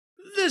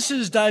This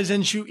is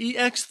Daizenshuu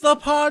EX, the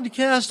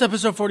podcast,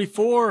 episode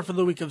 44 for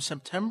the week of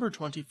September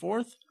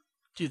 24th,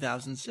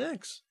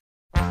 2006.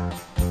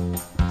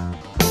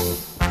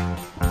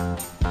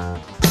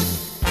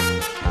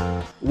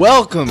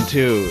 Welcome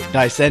to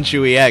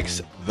Daizenshuu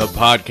EX, the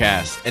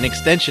podcast, an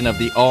extension of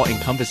the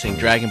all-encompassing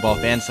Dragon Ball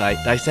fan site,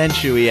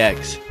 Daizenshuu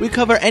EX. We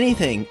cover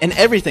anything and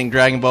everything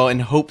Dragon Ball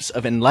in hopes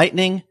of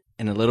enlightening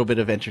and a little bit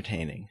of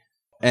entertaining.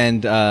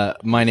 And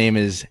my name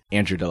is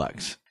Andrew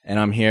Deluxe, and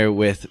I'm here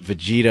with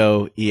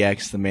Vegito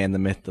EX, the man, the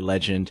myth, the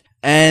legend,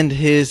 and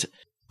his...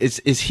 Is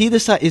he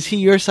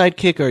your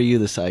sidekick or are you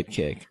the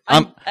sidekick?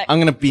 I'm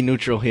gonna be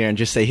neutral here and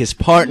just say his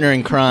partner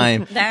in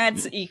crime.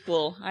 That's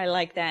equal. I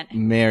like that.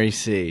 Mary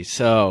C.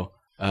 So,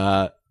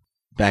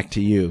 back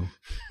to you.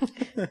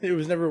 It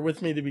was never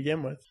with me to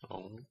begin with.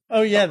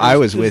 Oh yeah, I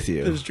was with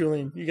you. There's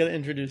Julian. You gotta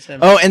introduce him.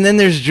 Oh, and then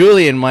there's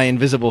Julian, my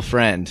invisible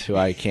friend, who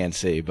I can't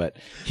see, but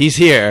he's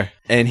here,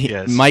 and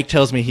Yes. Mike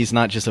tells me he's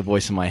not just a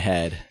voice in my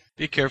head.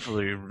 Be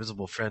careful, your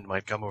invisible friend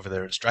might come over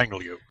there and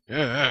strangle you.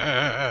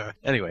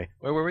 Anyway,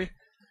 where were we?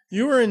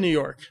 You were in New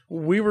York.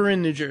 We were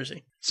in New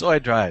Jersey. So I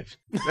drive.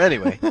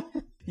 Anyway.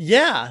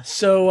 Yeah,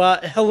 so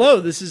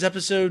hello, this is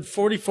episode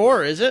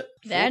 44, is it?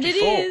 That 44.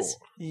 it is.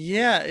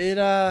 Yeah,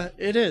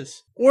 it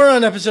is. We're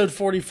on episode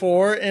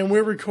 44, and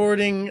we're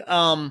recording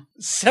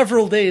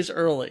several days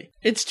early.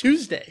 It's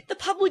Tuesday. The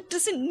public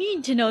doesn't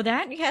need to know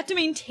that. You have to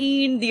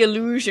maintain the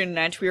illusion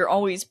that we're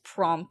always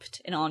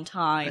prompt and on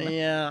time.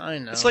 Yeah, I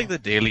know. It's like the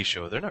Daily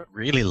Show. They're not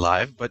really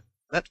live, but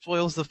that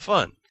spoils the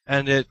fun.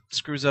 And it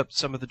screws up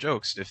some of the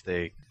jokes if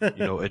they,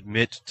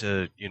 admit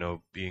to,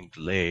 being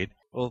delayed.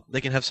 Well,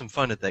 they can have some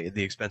fun at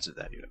the expense of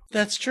that,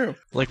 That's true.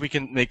 Like we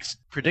can make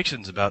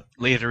predictions about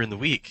later in the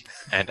week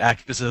and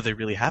act as though they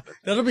really happened.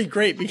 That'll be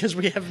great because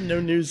we have no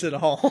news at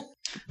all.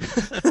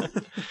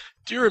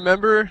 Do you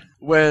remember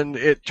when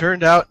it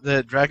turned out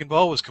that Dragon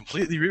Ball was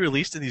completely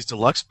re-released in these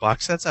deluxe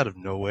box sets out of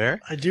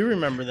nowhere? I do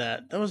remember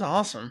that. That was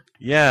awesome.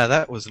 Yeah,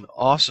 that was an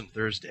awesome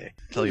Thursday.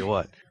 Tell you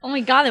what. Oh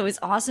my god, that was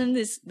awesome.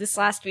 This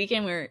last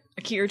weekend where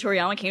Akira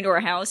Toriyama came to our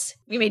house.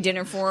 We made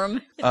dinner for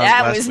him.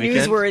 That last was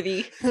weekend?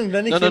 newsworthy.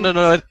 Then he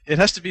No. It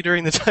has to be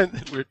during the time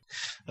that we're...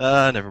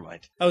 never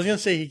mind. I was going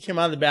to say he came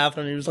out of the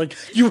bathroom and he was like,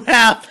 you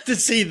have to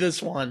see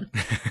this one.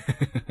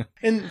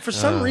 And for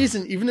some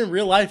reason, even in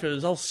real life, it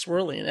was all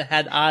swirly and it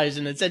had eyes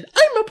and it said,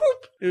 I'm a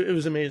poop. It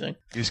was amazing.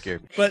 You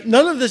scared me. But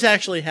none of this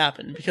actually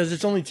happened because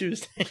it's only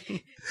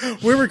Tuesday.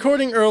 We're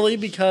recording early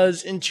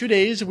because in 2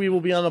 days we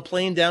will be on a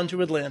plane down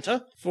to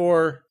Atlanta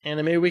for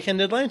Anime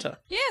Weekend Atlanta.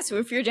 Yeah, so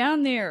if you're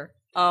down there,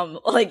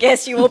 well, I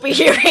guess you won't be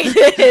hearing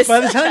this. By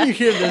the time you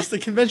hear this, the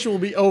convention will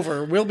be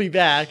over. We'll be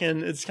back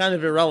and it's kind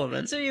of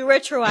irrelevant. So you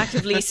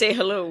retroactively say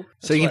hello.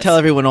 So you can tell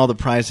everyone all the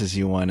prizes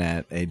you won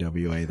at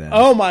AWA then.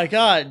 Oh my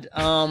god.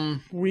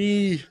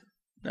 We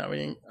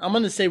didn't. I'm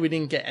going to say we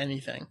didn't get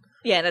anything.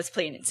 Yeah, that's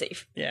plain and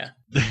safe. Yeah.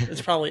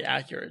 It's probably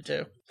accurate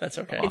too. That's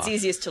okay. It's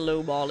easiest to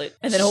lowball it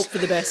and then hope for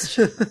the best.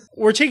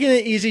 We're taking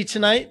it easy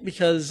tonight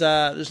because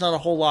there's not a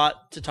whole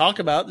lot to talk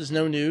about. There's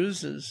no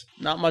news. There's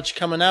not much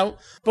coming out.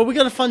 But we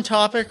got a fun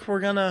topic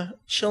we're going to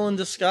chill and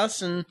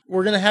discuss. And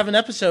we're going to have an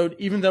episode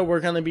even though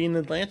we're going to be in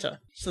Atlanta.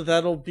 So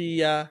that'll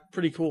be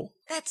pretty cool.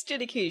 That's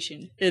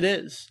dedication. It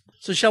is.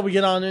 So shall we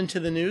get on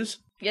into the news?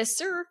 Yes,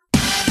 sir.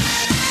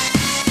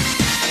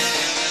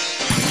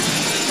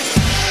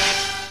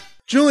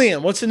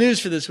 Julian, what's the news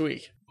for this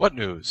week? What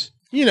news?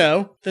 You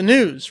know, the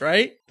news,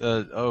 right?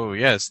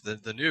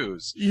 The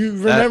news. You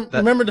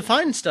remember to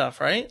find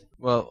stuff, right?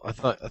 Well, I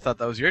thought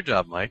that was your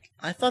job, Mike.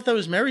 I thought that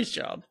was Mary's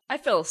job. I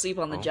fell asleep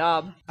on the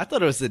job. I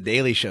thought it was the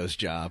Daily Show's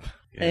job.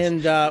 Yes.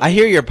 And I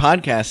hear your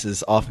podcast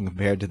is often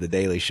compared to the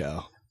Daily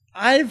Show.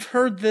 I've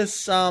heard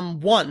this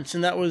once,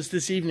 and that was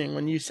this evening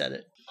when you said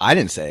it. I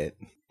didn't say it.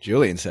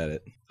 Julian said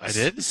it. I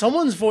did?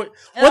 Someone's voice.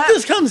 What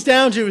this comes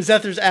down to is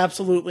that there's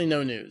absolutely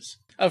no news.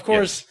 Of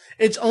course,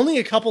 It's only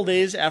a couple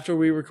days after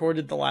we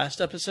recorded the last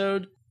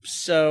episode,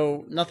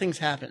 so nothing's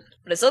happened.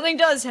 But if something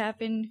does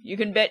happen, you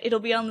can bet it'll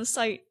be on the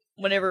site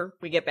whenever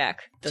we get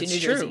back to New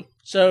Jersey.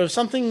 So if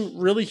something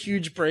really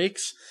huge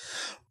breaks...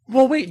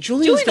 Well, wait,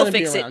 Julian's going to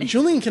be around.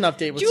 Julian can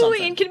update with something.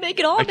 Julian can make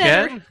it all I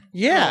better. can?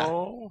 Yeah.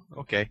 Oh,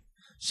 okay.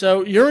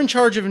 So you're in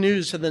charge of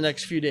news for the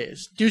next few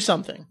days. Do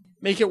something.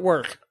 Make it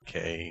work.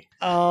 Okay.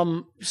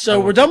 So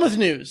we're done with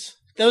news.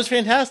 That was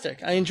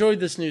fantastic. I enjoyed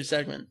this news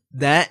segment.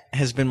 That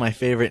has been my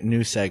favorite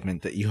news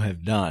segment that you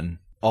have done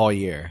all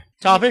year.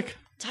 Topic?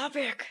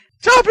 Topic!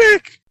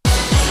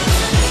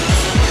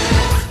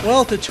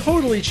 Well, to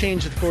totally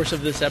change the course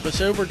of this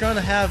episode, we're going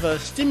to have a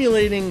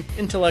stimulating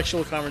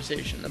intellectual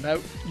conversation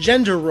about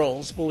gender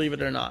roles, believe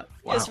it or not.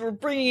 Wow. Yes, we're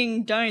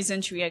bringing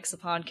Daizenshuu EX, the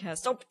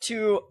podcast, up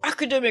to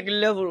academic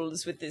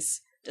levels with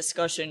this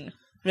discussion.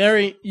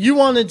 Mary, you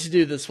wanted to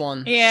do this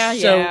one.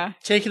 So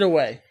take it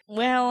away.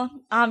 Well,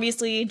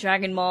 obviously,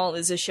 Dragon Ball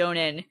is a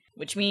shonen,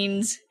 which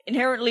means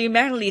inherently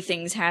manly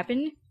things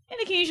happen, and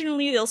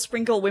occasionally they'll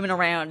sprinkle women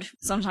around,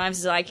 sometimes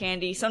as eye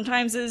candy,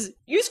 sometimes as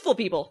useful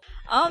people.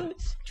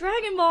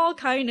 Dragon Ball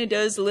kinda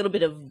does a little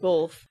bit of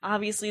both.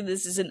 Obviously,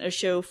 this isn't a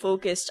show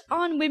focused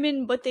on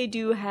women, but they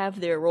do have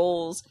their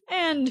roles.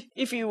 And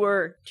if you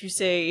were to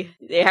say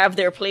they have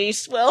their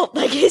place, well,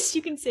 I guess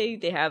you can say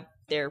they have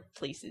their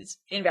places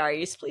in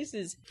various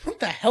places. What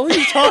the hell are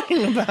you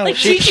talking about? Like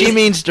She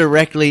means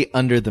directly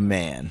under the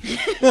man.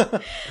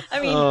 I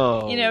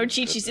mean,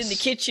 Chi-Chi's in the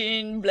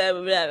kitchen, blah,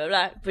 blah, blah, blah,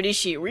 blah. But is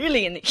she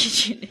really in the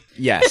kitchen?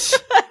 Yes.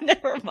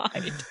 Never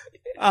mind.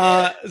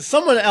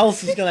 Someone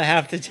else is going to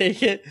have to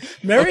take it.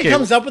 Mary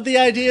comes up with the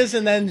ideas,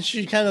 and then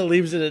she kind of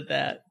leaves it at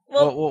that.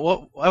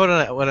 Well, why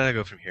don't I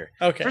go from here?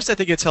 Okay. First, I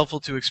think it's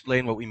helpful to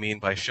explain what we mean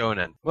by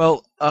shonen.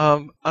 Well,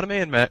 anime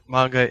and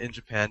manga in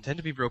Japan tend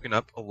to be broken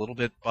up a little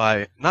bit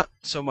by, not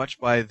so much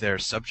by their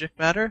subject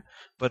matter,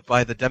 but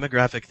by the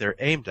demographic they're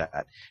aimed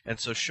at. And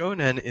so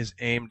shonen is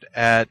aimed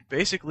at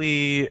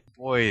basically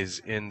boys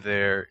in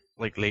their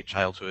late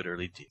childhood,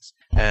 early teens.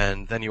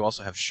 And then you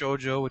also have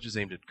shoujo, which is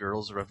aimed at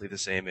girls roughly the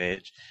same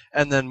age.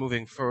 And then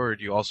moving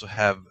forward, you also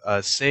have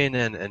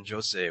seinen and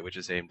josei, which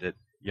is aimed at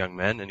young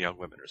men and young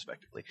women,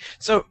 respectively.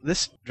 So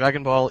this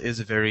Dragon Ball is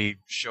a very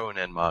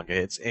shonen manga.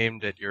 It's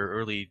aimed at your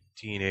early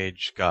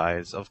teenage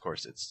guys. Of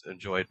course, it's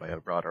enjoyed by a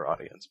broader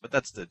audience, but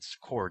that's the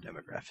core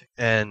demographic.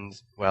 And,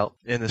 well,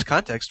 in this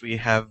context, we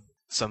have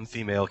some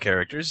female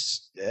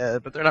characters,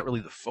 but they're not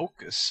really the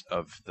focus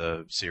of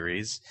the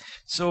series.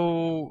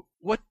 So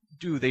what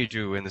do they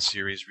do in the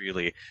series,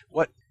 really?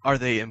 Are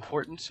they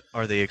important?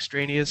 Are they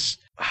extraneous?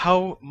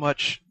 How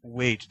much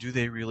weight do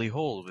they really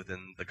hold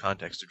within the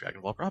context of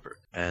Dragon Ball proper?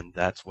 And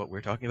that's what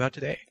we're talking about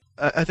today.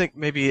 I think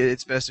maybe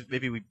it's best if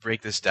maybe we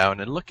break this down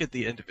and look at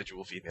the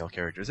individual female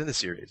characters in the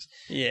series.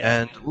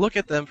 Yeah. And look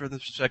at them from the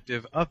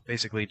perspective of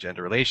basically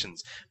gender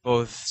relations,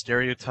 both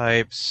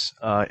stereotypes,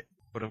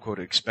 quote-unquote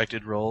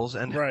expected roles,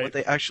 and what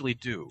they actually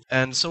do.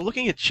 And so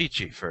looking at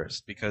Chi-Chi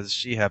first, because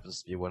she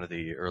happens to be one of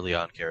the early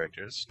on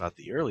characters, not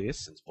the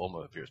earliest, since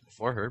Bulma appears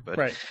before her,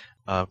 but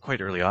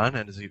quite early on,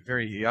 and is a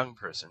very young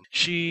person.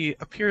 She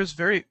appears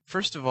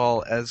first of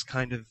all, as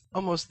kind of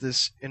almost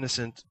this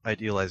innocent,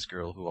 idealized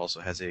girl who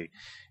also has a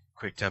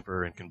quick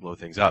temper and can blow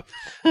things up.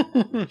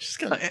 She's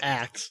got an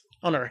axe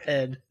on her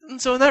head. And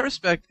so in that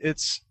respect,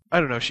 I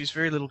don't know, she's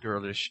very little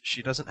girlish.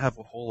 She doesn't have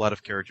a whole lot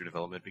of character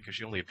development because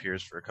she only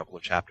appears for a couple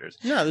of chapters.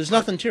 No, there's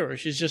nothing to her.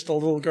 She's just a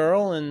little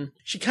girl, and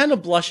she kind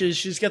of blushes.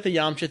 She's got the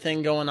Yamcha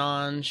thing going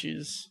on.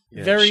 She's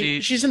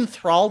she's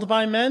enthralled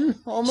by men,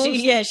 almost.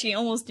 She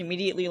almost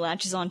immediately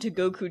latches on to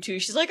Goku, too.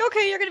 She's like,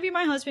 okay, you're going to be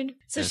my husband.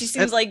 So she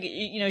seems like,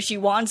 she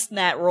wants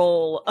that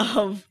role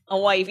of a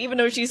wife, even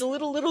though she's a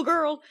little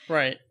girl.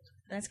 Right.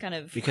 That's kind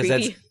of because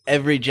creepy. That's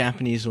every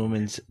Japanese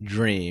woman's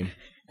dream,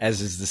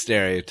 as is the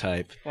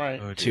stereotype,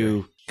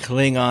 to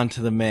cling on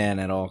to the man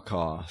at all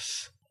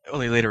costs.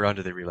 Only later on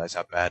do they realize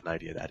how bad an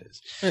idea that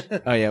is.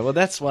 Oh yeah, well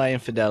that's why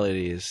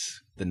infidelity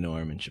is the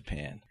norm in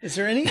Japan. Is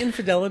there any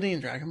infidelity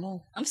in Dragon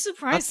Ball? I'm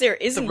surprised there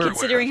isn't,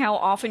 considering how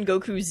often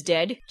Goku's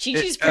dead.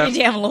 Chi-Chi's pretty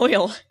damn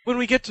loyal. When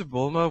we get to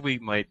Bulma, we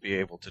might be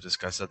able to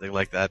discuss something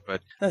like that,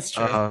 but that's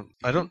true.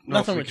 I don't know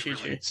Nothing if we with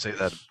can really say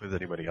that with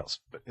anybody else.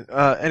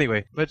 But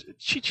anyway, but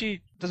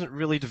Chi-Chi doesn't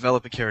really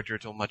develop a character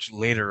until much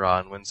later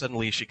on, when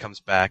suddenly she comes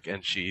back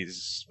and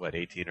she's,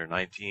 18 or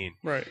 19?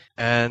 Right.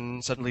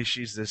 And suddenly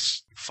she's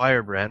this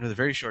firebrand with a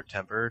very short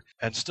temper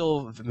and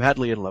still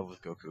madly in love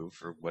with Goku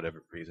for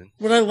whatever reason.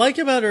 What I like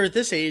about her at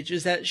this age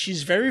is that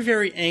she's very,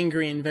 very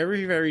angry and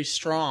very, very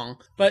strong.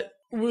 But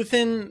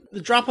within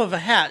the drop of a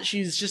hat,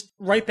 she's just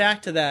right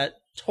back to that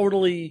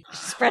totally...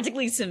 She's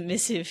practically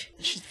submissive.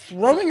 She's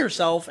throwing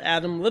herself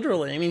at him,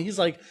 literally. I mean, he's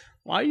like,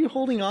 why are you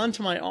holding on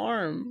to my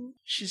arm?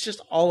 She's just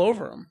all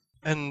over him.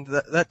 And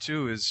that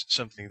too is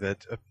something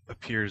that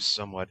appears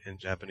somewhat in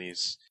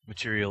Japanese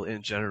material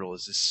in general,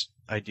 is this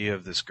idea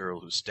of this girl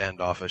who's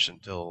standoffish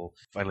until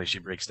finally she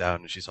breaks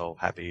down and she's all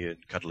happy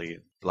and cuddly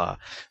and blah.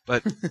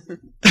 But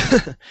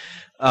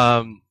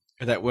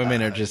that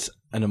women are just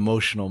an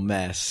emotional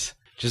mess.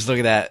 Just look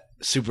at that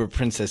Super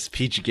Princess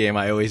Peach game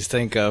I always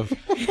think of,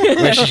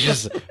 where she's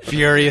just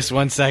furious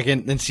 1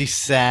 second, then she's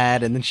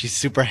sad, and then she's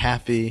super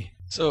happy.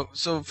 So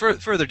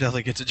further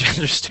delicate to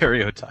gender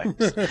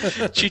stereotypes.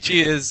 Chi-Chi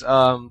is,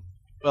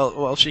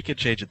 well, she could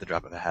change at the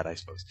drop of a hat, I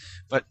suppose.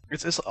 But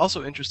it's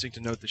also interesting to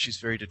note that she's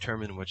very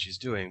determined in what she's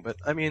doing. But,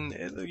 I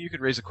mean, you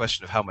could raise a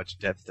question of how much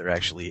depth there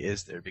actually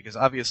is there, because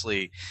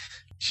obviously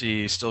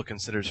she still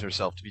considers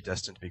herself to be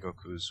destined to be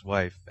Goku's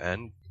wife,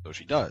 and so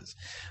she does.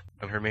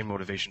 And her main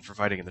motivation for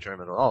fighting in the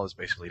tournament at all is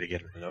basically to get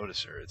him to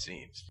notice her, it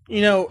seems.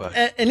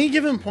 At any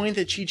given point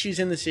that Chi-Chi's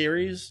in the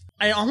series,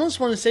 I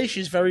almost want to say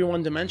she's very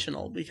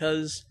one-dimensional,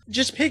 because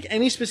just pick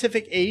any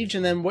specific age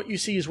and then what you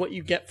see is what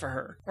you get for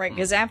her. Right,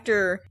 because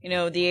after,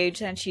 the age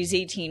that she's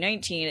 18,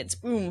 19, it's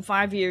boom,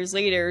 5 years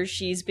later,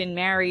 she's been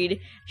married,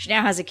 she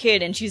now has a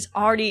kid, and she's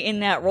already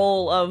in that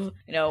role of,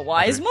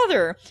 wise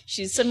mother.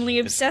 She's suddenly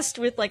obsessed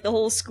with, the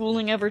whole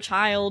schooling of her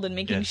child and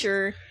making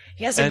sure...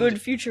 He has a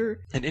good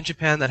future. And in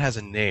Japan, that has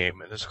a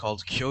name. It is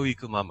called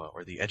Kyoiku Mama,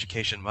 or the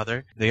education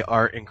mother. They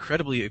are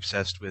incredibly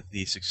obsessed with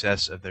the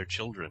success of their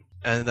children,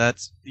 and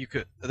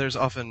there's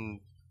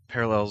often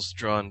parallels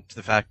drawn to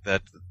the fact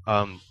that,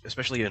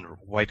 especially in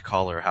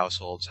white-collar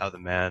households, how the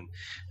man,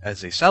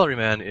 as a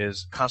salaryman,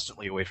 is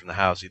constantly away from the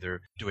house, either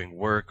doing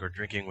work or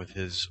drinking with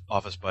his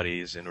office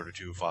buddies in order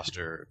to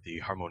foster the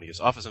harmonious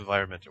office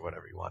environment or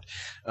whatever you want.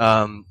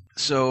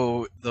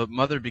 So the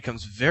mother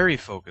becomes very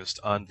focused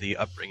on the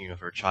upbringing of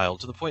her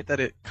child to the point that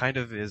it kind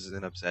of is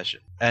an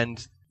obsession.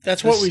 And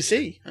that's what we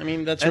see. I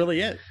mean, that's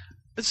really it.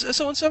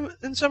 So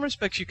in some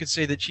respects, you could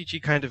say that Chi-Chi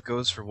kind of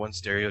goes from one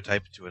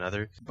stereotype to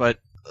another, but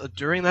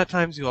during that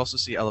time, you also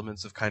see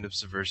elements of kind of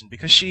subversion,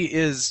 because she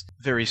is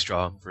very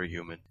strong for a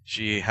human.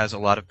 She has a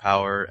lot of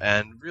power,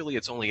 and really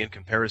it's only in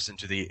comparison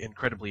to the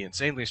incredibly,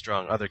 insanely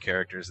strong other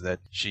characters that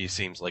she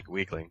seems like a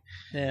weakling.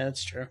 Yeah,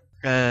 that's true.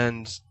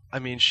 And I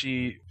mean,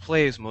 she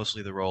plays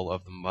mostly the role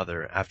of the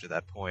mother after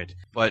that point,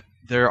 but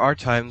there are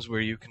times where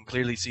you can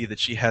clearly see that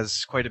she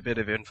has quite a bit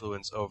of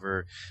influence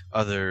over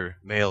other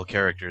male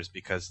characters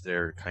because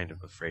they're kind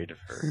of afraid of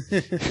her.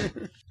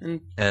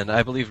 And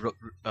I believe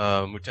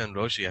Muten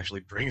Roshi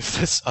actually brings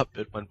this up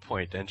at one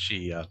point, and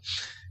she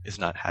is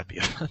not happy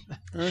about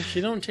that.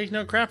 She don't take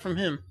no crap from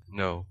him.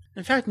 No.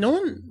 In fact, no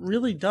one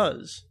really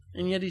does.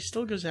 And yet he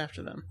still goes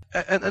after them.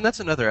 And that's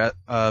another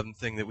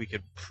thing that we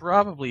could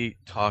probably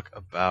talk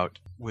about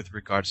with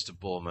regards to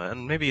Bulma.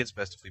 And maybe it's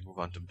best if we move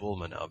on to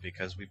Bulma now,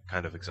 because we've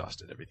kind of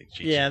exhausted everything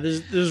Chi-Chi. Yeah,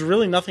 there's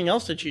really nothing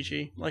else to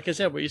Chi-Chi. Like I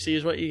said, what you see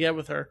is what you get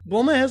with her.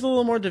 Bulma has a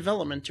little more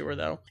development to her,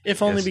 though.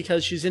 If only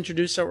because she's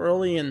introduced so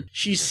early, and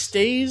she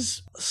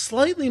stays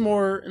slightly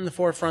more in the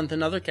forefront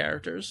than other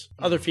characters.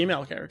 Other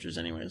female characters,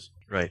 anyways.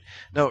 Right.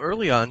 Now,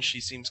 early on,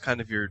 she seems kind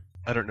of your,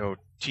 I don't know,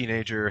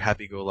 teenager,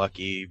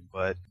 happy-go-lucky,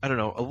 but, I don't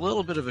know, a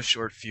little bit of a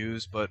short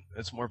fuse, but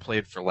it's more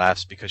played for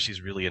laughs because she's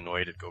really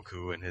annoyed at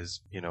Goku and his,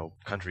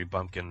 country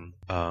bumpkin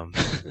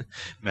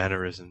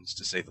mannerisms,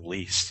 to say the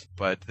least.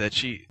 But that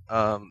she,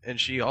 and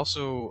she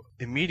also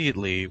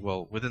immediately,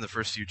 within the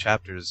first few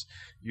chapters,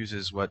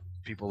 uses what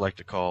people like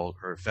to call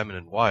her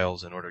feminine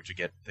wiles in order to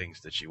get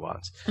things that she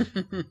wants.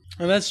 And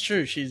that's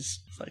true. She's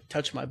like,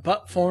 touch my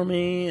butt for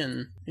me,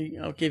 and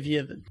I'll give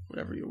you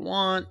whatever you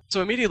want.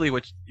 So immediately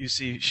what you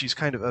see, she's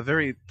kind of a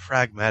very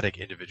pragmatic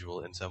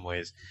individual in some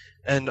ways,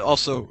 and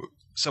also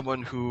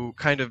someone who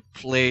kind of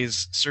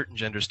plays certain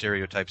gender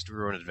stereotypes to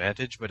her own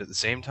advantage, but at the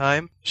same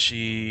time,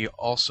 she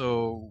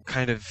also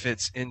kind of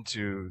fits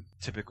into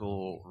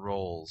typical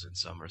roles in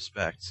some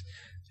respects.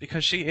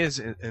 Because she is,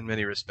 in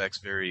many respects,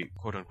 very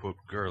quote-unquote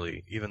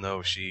girly, even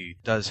though she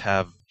does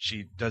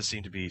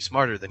seem to be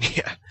smarter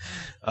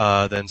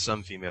than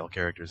some female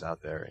characters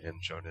out there in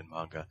shonen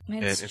manga.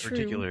 And in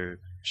particular,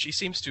 she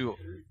seems to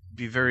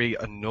be very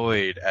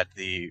annoyed at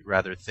the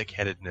rather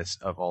thick-headedness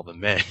of all the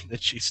men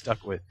that she's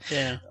stuck with.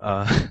 Yeah.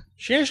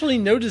 She actually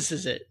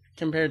notices it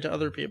compared to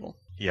other people.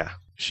 Yeah.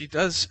 She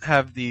does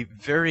have the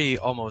very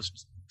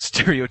almost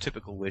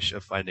stereotypical wish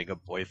of finding a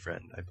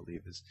boyfriend, I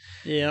believe,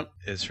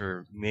 is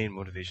her main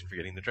motivation for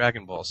getting the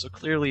Dragon Ball. So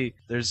clearly,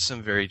 there's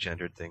some very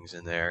gendered things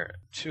in there,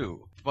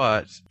 too.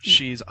 But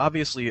she's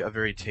obviously a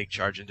very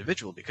take-charge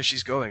individual because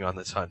she's going on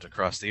this hunt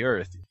across the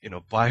earth,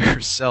 by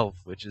herself,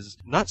 which is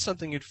not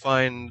something you'd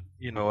find,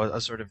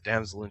 a sort of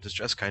damsel in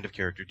distress kind of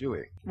character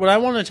doing. What I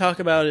want to talk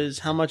about is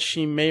how much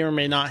she may or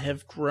may not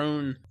have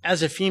grown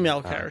as a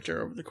female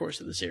character over the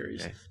course of the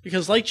series. Okay.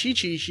 Because like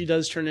Chi-Chi, she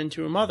does turn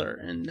into a mother,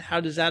 and how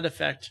does that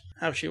affect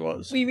how she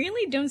was? We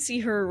really don't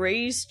see her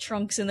raise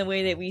Trunks in the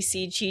way that we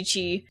see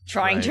Chi-Chi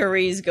trying to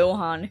raise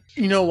Gohan.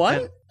 You know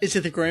what? Is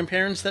it the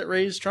grandparents that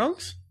raised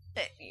Trunks?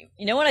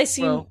 You know what? I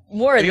see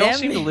more of them. They all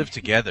seem to live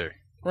together.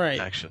 Right.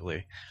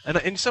 Actually. And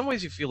in some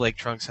ways you feel like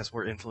Trunks has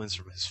more influence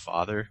from his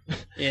father.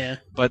 Yeah.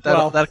 But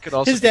that could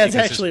also his dad's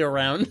actually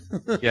around.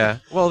 Yeah.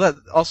 Well, that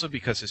also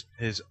because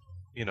his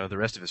the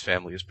rest of his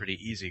family is pretty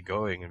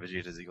easygoing, and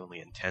Vegeta's the only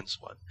intense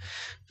one.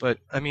 But,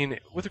 I mean,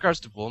 with regards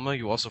to Bulma,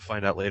 you also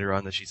find out later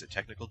on that she's a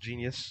technical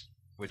genius,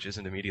 which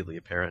isn't immediately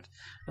apparent.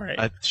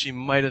 Right. She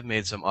might have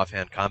made some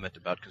offhand comment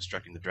about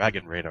constructing the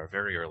Dragon Radar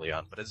very early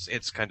on, but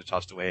it's kind of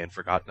tossed away and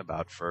forgotten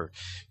about for,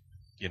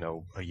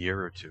 a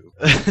year or two.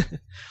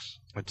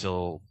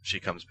 Until she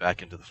comes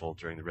back into the fold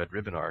during the Red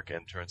Ribbon arc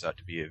and turns out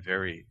to be a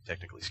very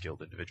technically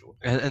skilled individual.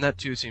 And that,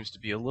 too, seems to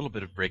be a little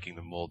bit of breaking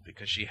the mold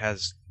because she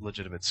has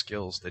legitimate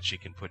skills that she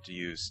can put to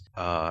use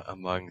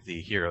among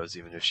the heroes,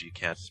 even if she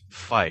can't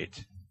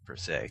fight, per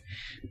se.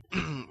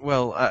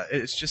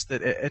 It's just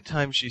that at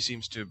times she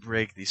seems to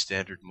break the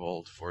standard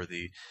mold for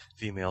the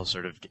female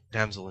sort of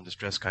damsel in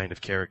distress kind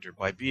of character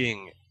by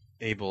being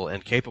able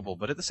and capable,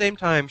 but at the same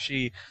time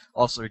she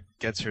also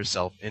gets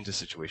herself into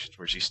situations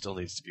where she still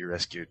needs to be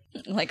rescued.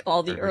 Like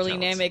all the early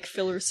Namek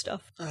filler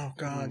stuff. Oh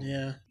god,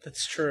 yeah,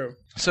 that's true.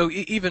 So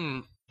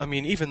even I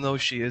mean, even though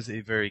she is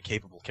a very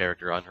capable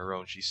character on her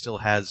own, she still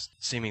has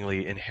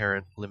seemingly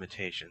inherent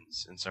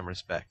limitations in some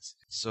respects.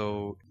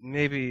 So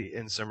maybe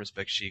in some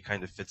respects she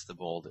kind of fits the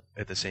mold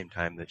at the same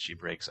time that she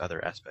breaks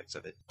other aspects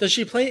of it. Does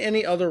she play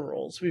any other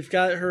roles? We've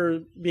got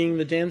her being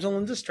the damsel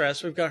in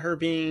distress. We've got her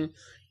being,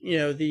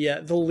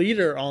 the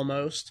leader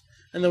almost,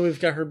 and then we've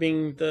got her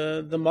being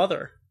the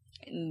mother.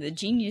 And the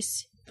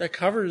genius. That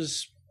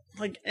covers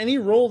like any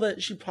role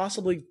that she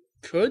possibly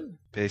could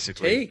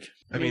basically take.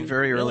 I mean,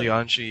 very early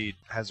on, she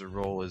has a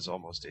role as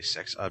almost a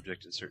sex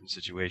object in certain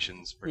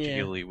situations,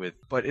 particularly with.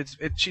 But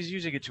she's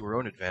using it to her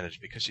own advantage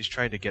because she's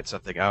trying to get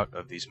something out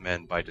of these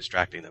men by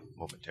distracting them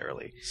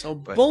momentarily. So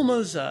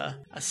Bulma's a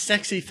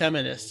sexy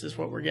feminist, is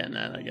what we're getting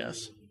at, I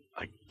guess.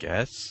 I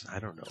guess. I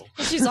don't know.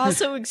 She's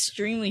also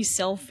extremely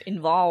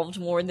self-involved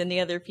more than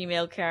the other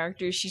female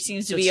characters. She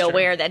seems to be That's true.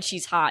 aware that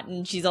she's hot,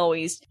 and she's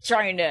always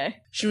trying to.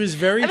 She was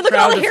very look at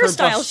all proud the of her hairstyles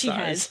bust she size.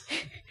 has.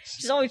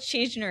 She's always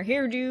changing her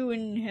hairdo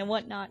and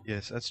whatnot.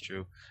 Yes, that's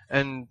true.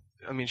 And,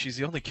 I mean, she's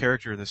the only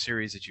character in the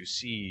series that you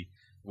see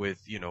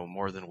with,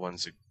 more than one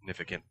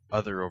significant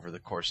other over the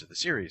course of the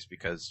series,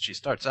 because she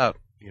starts out,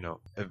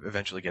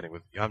 eventually getting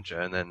with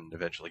Yamcha and then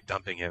eventually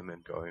dumping him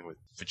and going with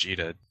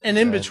Vegeta. And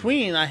in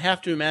between, I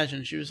have to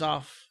imagine she was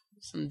off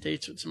some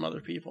dates with some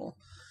other people.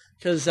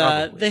 Because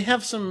they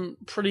have some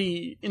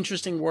pretty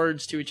interesting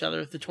words to each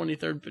other at the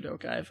 23rd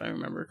Budokai, if I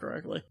remember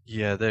correctly.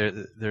 Yeah,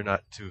 they're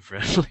not too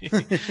friendly.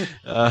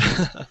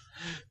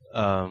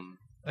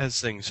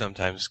 As things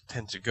sometimes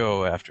tend to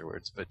go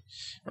afterwards, but,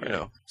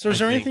 So is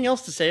there anything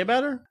else to say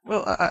about her?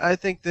 Well, I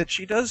think that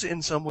she does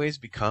in some ways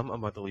become a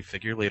motherly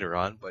figure later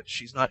on, but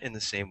she's not in the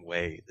same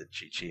way that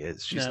Chi-Chi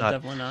is. She's not,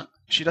 definitely not.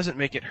 She doesn't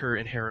make it her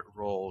inherent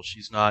role.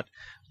 She's not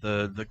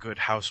the good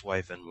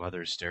housewife and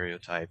mother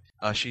stereotype.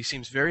 She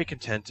seems very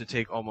content to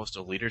take almost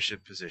a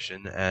leadership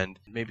position, and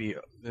maybe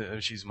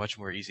she's much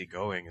more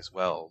easygoing as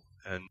well.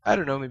 And I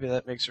don't know, maybe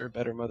that makes her a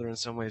better mother in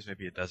some ways,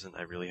 maybe it doesn't.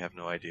 I really have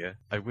no idea.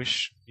 I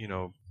wish,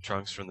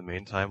 Trunks from the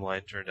main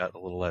timeline turned out a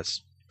little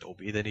less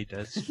dopey than he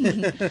does.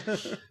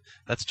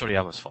 That's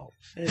Toriyama's fault.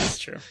 It's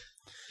true.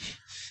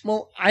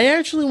 Well, I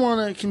actually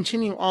want to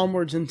continue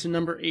onwards into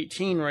number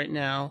 18 right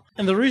now.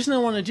 And the reason I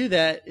want to do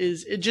that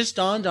is it just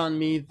dawned on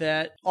me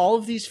that all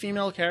of these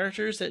female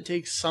characters that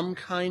take some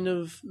kind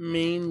of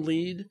main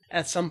lead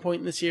at some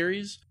point in the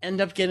series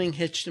end up getting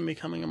hitched and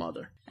becoming a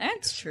mother.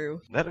 That's true.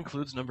 That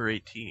includes number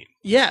 18.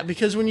 Yeah,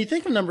 because when you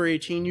think of number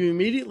 18, you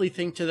immediately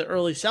think to the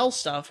early Cell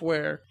stuff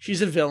where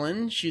she's a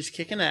villain, she's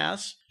kicking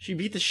ass, she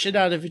beat the shit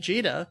out of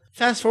Vegeta.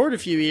 Fast forward a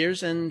few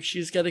years and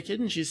she's got a kid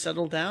and she's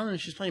settled down and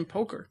she's playing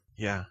poker.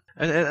 Yeah,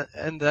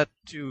 and that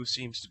too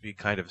seems to be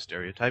kind of a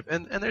stereotype.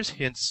 And there's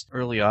hints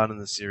early on in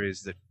the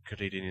series that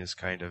Kuririn is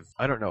kind of,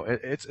 I don't know,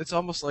 it's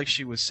almost like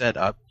she was set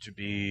up to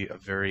be a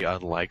very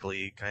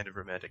unlikely kind of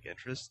romantic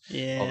interest.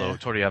 Yeah. Although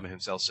Toriyama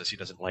himself says he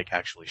doesn't like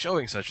actually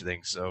showing such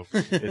things, so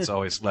it's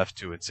always left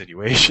to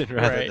insinuation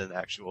rather than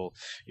actual,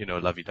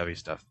 lovey-dovey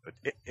stuff. But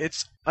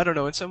it's, I don't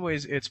know, in some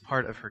ways it's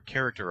part of her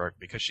character arc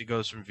because she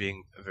goes from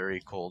being a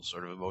very cold,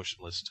 sort of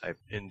emotionless type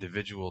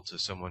individual to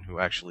someone who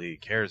actually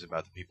cares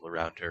about the people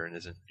around her and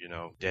isn't,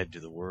 dead to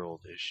the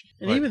world-ish.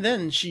 And even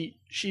then, she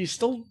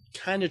still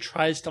kind of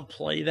tries to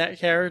play that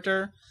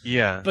character.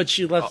 Yeah. But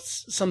she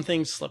lets some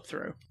things slip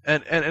through.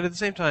 And at the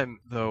same time,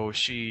 though,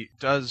 she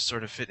does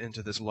sort of fit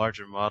into this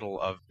larger model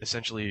of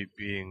essentially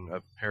being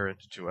a parent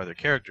to other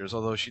characters,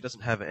 although she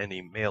doesn't have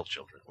any male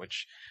children,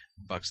 which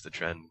bucks the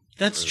trend.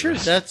 That's true.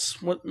 That's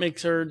what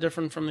makes her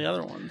different from the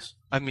other ones.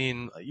 I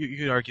mean, you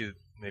could argue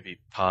maybe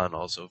Pan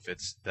also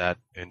fits that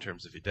in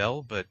terms of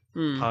Videl, but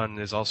Pan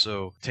is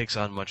also takes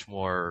on much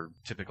more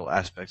typical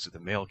aspects of the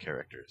male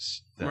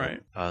characters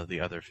than the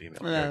other female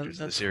characters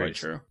in the series. That's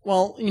quite true.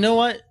 Well, you know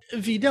what?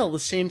 Videl, the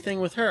same thing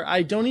with her.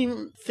 I don't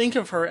even think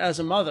of her as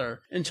a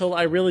mother until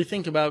I really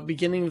think about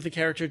beginning of the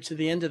character to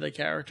the end of the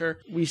character.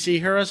 We see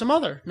her as a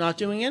mother, not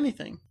doing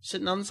anything,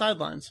 sitting on the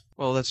sidelines.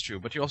 Well, that's true,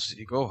 but you also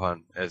see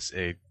Gohan as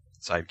a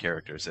side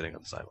character sitting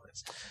on the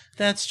sidelines.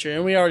 That's true,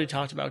 and we already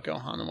talked about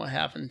Gohan and what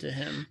happened to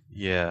him.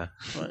 Yeah.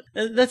 But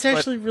that's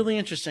actually really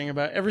interesting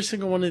about every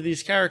single one of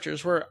these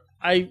characters, where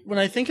when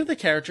I think of the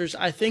characters,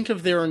 I think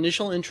of their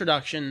initial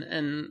introduction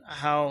and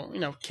how,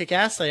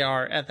 kick-ass they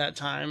are at that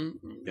time.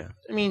 Yeah.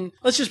 I mean,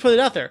 let's just put it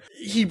out there.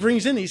 He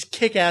brings in these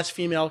kick-ass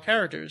female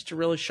characters to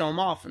really show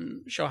them off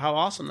and show how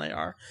awesome they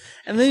are.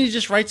 And then he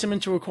just writes them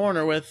into a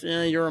corner with,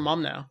 you're a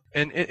mom now.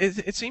 And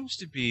it seems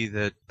to be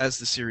that as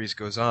the series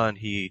goes on,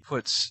 he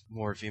puts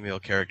more female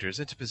characters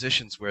into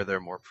positions where they're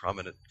more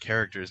prominent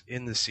characters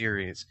in the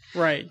series.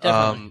 Right,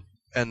 definitely.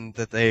 And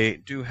that they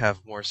do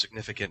have more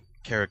significant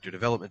character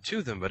development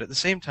to them, but at the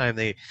same time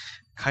they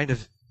kind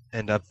of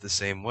end up the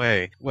same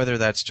way, whether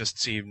that's just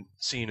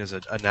seen as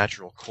a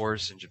natural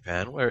course in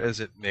Japan, whereas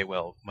it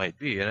might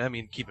be. And I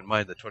mean, keep in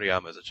mind that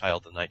Toriyama is a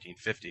child in the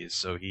 1950s,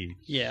 so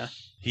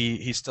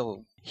he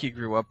still he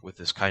grew up with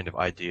this kind of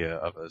idea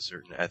of a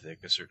certain ethic,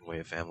 a certain way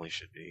a family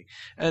should be.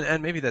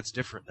 And maybe that's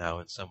different now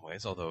in some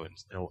ways, although in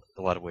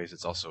a lot of ways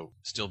it's also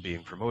still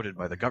being promoted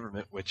by the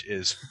government, which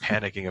is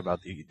panicking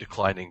about the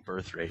declining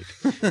birth rate.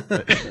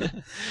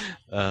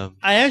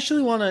 I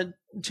actually want to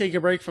take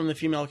a break from the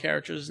female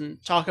characters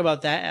and talk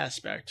about that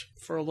aspect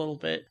for a little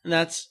bit. And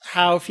that's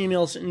how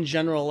females in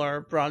general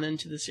are brought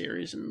into the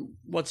series and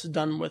what's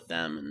done with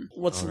them and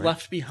what's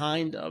left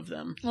behind of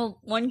them. Well,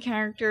 one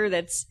character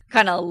that's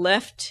kind of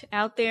left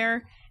out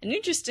there, and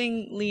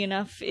interestingly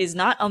enough is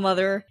not a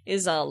mother,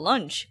 is a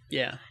Lunch.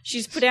 Yeah.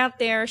 She's put out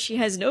there, she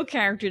has no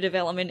character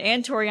development,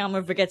 and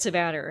Toriyama forgets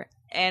about her.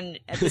 And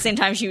at the same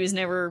time, she was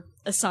never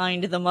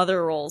assigned the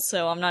mother role,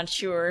 so I'm not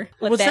sure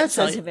what that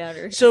says about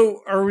her.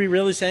 So are we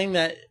really saying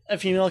that a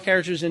female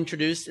character is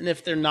introduced, and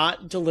if they're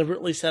not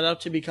deliberately set up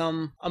to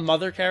become a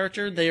mother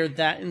character, they are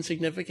that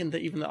insignificant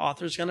that even the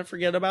author's going to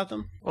forget about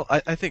them? Well,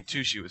 I think,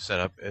 too, she was set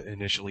up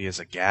initially as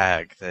a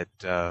gag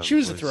that... she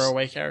was a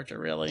throwaway character,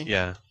 really.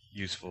 Yeah.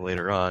 Useful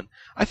later on.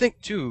 I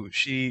think, too,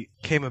 she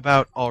came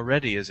about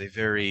already as a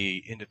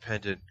very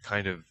independent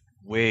kind of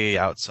way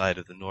outside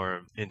of the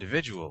norm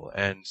individual,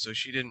 and so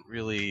she didn't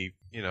really,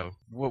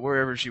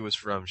 wherever she was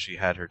from, she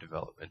had her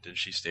development, and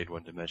she stayed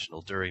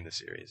one-dimensional during the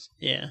series.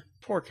 Yeah,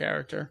 poor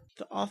character.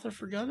 The author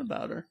forgot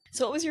about her.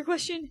 So what was your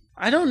question?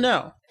 I don't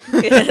know.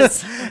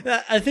 Yes.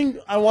 I think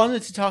I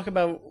wanted to talk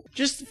about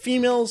just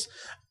females.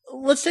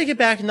 Let's take it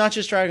back, not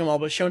just Dragon Ball,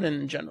 but Shonen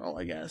in general,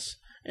 I guess,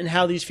 and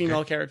how these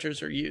female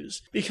characters are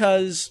used.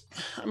 Because,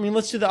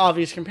 let's do the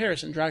obvious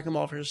comparison, Dragon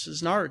Ball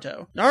versus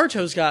Naruto.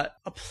 Naruto's got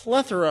a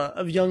plethora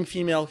of young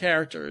female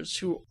characters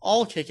who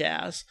all kick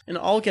ass and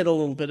all get a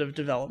little bit of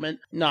development.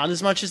 Not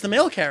as much as the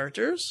male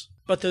characters,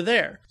 but they're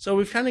there. So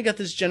we've kind of got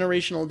this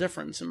generational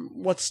difference and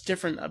what's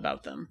different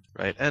about them.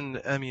 Right, and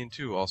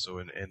too, also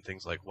in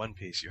things like One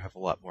Piece, you have a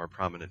lot more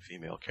prominent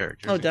female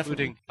characters,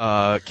 definitely,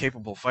 including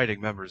capable fighting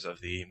members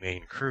of the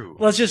main crew.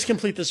 Let's just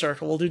complete the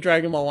circle. We'll do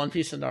Dragon Ball, One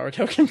Piece, and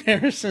Naruto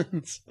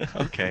comparisons.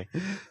 Okay.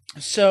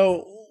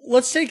 So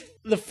let's take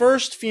the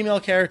first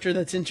female character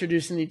that's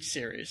introduced in each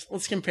series.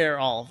 Let's compare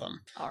all of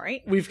them. All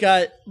right. We've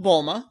got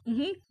Bulma,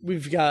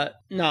 we've got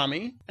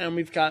Nami, and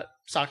we've got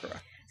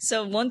Sakura.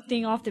 So one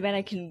thing off the bat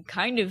I can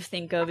kind of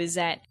think of is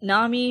that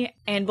Nami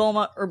and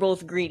Bulma are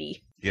both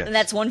greedy. Yes. And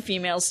that's one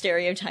female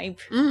stereotype,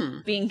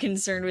 being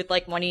concerned with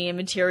money and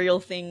material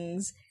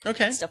things,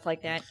 stuff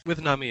like that.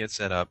 With Nami, it's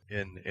set up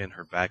in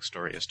her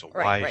backstory as to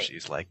why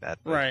she's like that.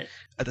 But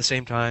at the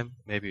same time,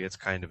 maybe it's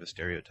kind of a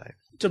stereotype.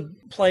 To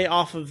play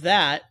off of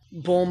that,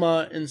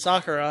 Bulma and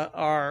Sakura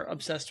are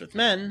obsessed with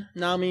men.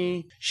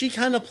 Nami, she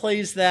kind of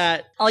plays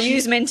that... I'll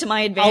use men to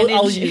my advantage.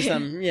 I'll use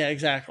them. Yeah,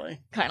 exactly.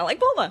 Kind of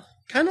like Bulma.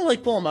 Kind of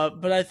like Bulma,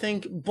 but I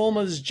think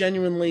Bulma's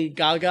genuinely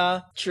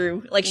gaga.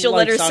 True. She'll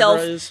let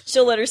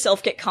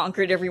herself get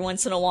conquered every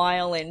once in a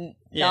while, and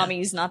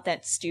Nami's not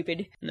that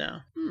stupid. No.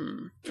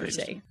 Per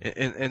se.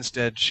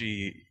 Instead,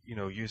 she,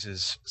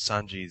 uses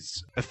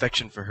Sanji's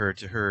affection for her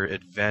to her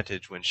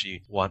advantage when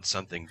she wants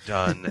something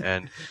done,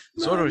 and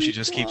Zoro she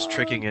just keeps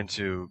tricking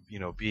into,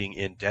 being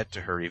in debt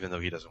to her even though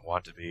he doesn't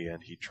want to be,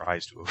 and he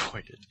tries to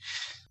avoid it.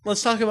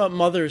 Let's talk about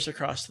mothers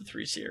across the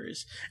three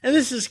series. And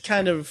this is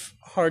kind of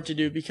hard to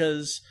do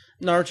because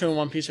Naruto and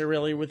One Piece are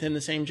really within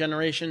the same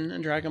generation,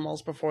 and Dragon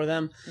Ball's before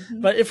them.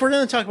 But if we're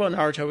going to talk about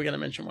Naruto, we got to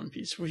mention One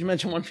Piece. If we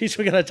mention One Piece,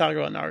 we got to talk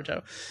about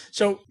Naruto.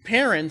 So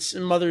parents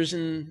and mothers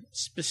in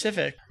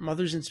specific,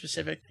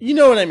 you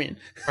know what I mean.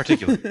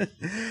 Particularly.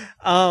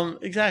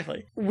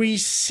 Exactly. We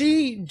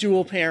see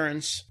dual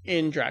parents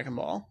in Dragon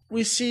Ball.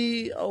 We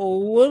see a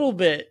little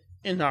bit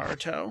in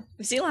Naruto.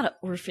 We see a lot of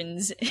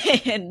orphans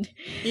in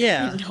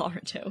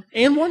Naruto.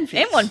 And One Piece.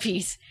 And One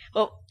Piece.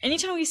 Well,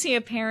 anytime we see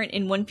a parent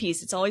in One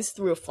Piece, it's always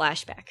through a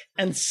flashback.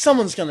 And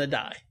someone's gonna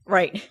die.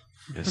 Right.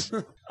 Yes.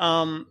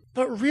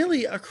 But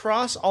really,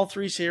 across all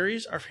three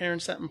series, are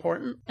parents that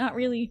important? Not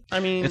really.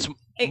 It's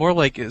more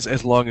like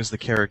as long as the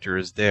character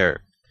is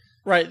there.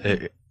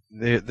 Right.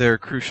 They're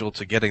crucial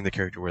to getting the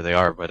character where they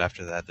are, but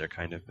after that, they're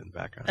kind of in the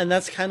background. And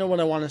that's kind of what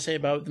I want to say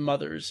about the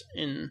mothers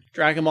in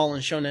Dragon Ball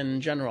and Shonen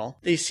in general.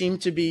 They seem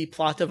to be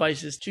plot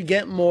devices to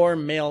get more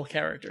male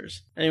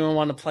characters. Anyone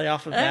want to play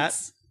off of that?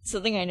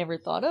 Something I never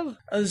thought of.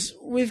 As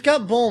we've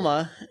got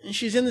Bulma, and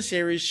she's in the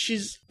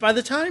series. By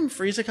the time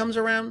Frieza comes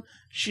around,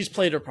 she's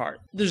played her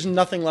part. There's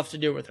nothing left to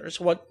do with her.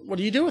 So what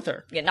do you do with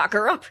her? Yeah, knock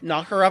her up.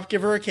 Knock her up,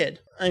 give her a kid.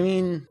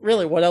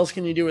 Really, what else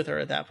can you do with her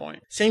at that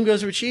point? Same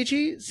goes with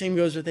Chi-Chi, same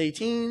goes with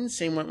 18,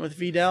 same went with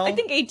Videl. I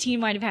think 18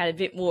 might have had a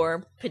bit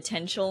more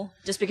potential,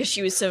 just because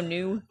she was so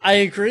new. I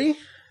agree.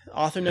 The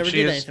author never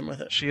did anything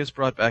with it. She is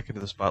brought back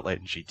into the spotlight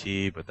in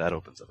GT, but that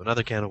opens up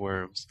another can of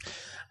worms.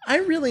 I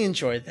really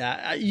enjoyed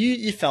that.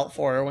 You felt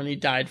for her when he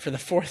died for the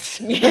fourth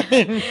time. Yeah.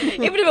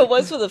 Even if it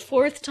was for the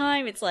fourth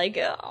time, it's like,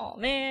 oh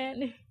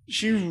man.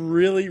 She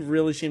really,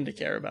 really seemed to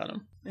care about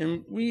him.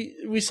 And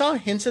we saw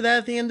hints of that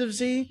at the end of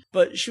Z,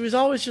 but she was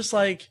always just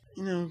like,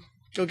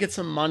 go get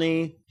some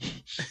money.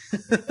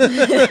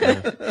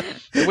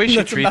 The way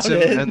she treats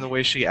him and the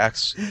way she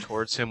acts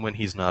towards him when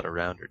he's not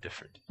around are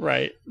different.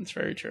 Right. That's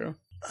very true.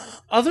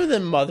 Other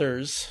than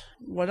mothers,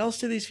 what else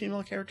do these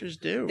female characters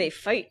do? They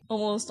fight.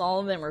 Almost all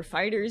of them are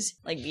fighters,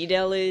 like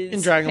Videl is,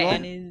 In Dragon Ball?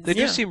 Pan is. They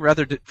do seem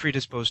rather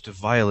predisposed to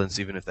violence,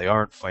 even if they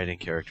aren't fighting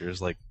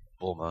characters like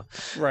Bulma.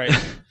 Right.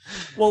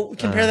 Well,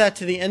 compare that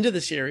to the end of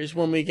the series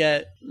when we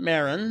get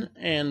Marin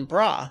and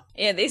Bra.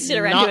 Yeah, they sit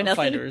around not doing nothing.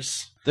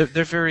 fighters. They're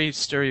very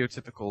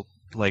stereotypical,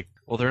 like,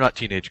 well, they're not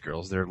teenage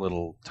girls. They're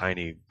little,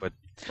 tiny, but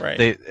Right.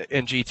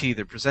 in GT,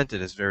 they're presented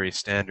as very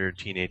standard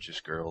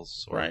teenage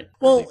girls. Right.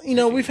 Well,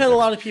 we've had a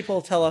lot of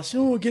people tell us,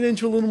 we'll get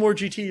into a little more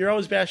GT. You're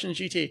always bashing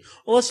GT.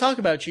 Well, let's talk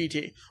about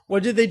GT.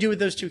 What did they do with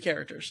those two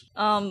characters?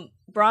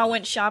 Bra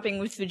went shopping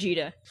with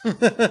Vegeta.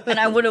 And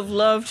I would have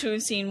loved to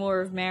have seen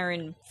more of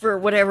Marin for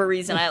whatever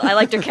reason. I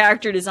liked her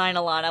character design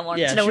a lot. I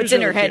wanted to know what's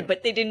in her head,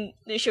 but they didn't.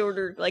 They showed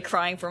her, like,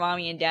 crying for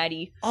mommy and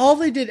daddy. All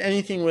they did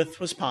anything with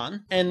was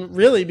Pan. And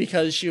really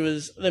because she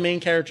was the main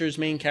character's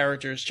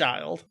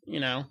child,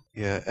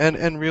 Yeah,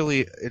 and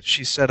really,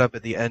 she's set up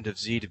at the end of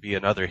Z to be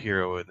another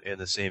hero in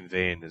the same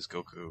vein as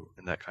Goku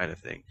and that kind of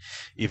thing,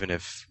 even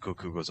if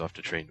Goku goes off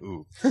to train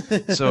Ooh.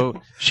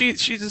 So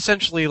she's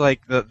essentially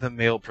like the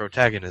male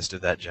protagonist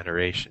of that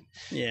generation.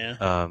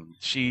 Yeah.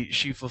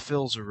 She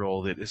fulfills a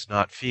role that is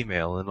not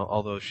female, and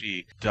although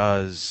she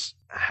does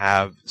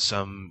have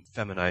some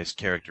feminized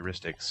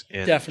characteristics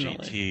in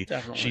GT.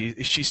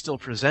 Definitely. She's still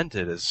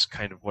presented as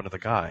kind of one of the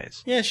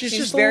guys. Yeah, she's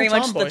just very a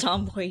little much tomboy. the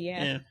tomboy,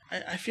 yeah.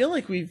 I feel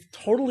like we've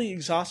totally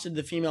exhausted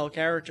the female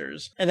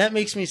characters, and that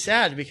makes me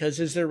sad because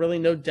is there really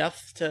no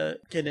depth to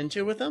get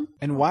into with them?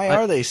 And why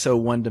are they so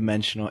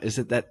one-dimensional? Is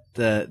it that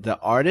the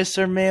artists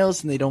are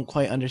males and they don't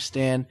quite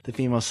understand the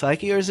female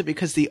psyche, or is it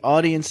because the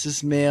audience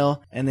is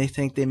male and they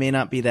think they may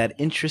not be that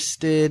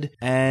interested?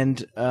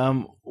 And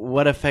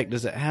what effect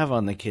does it have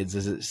on the kids?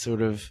 Is it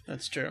sort of...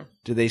 That's true.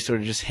 Do they sort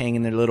of just hang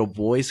in their little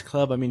boys'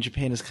 club? I mean,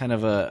 Japan is kind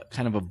of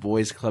a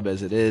boys' club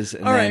as it is.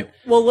 And all right.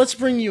 Well, let's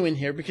bring you in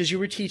here because you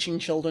were teaching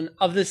children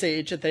of this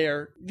age that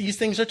these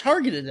things are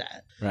targeted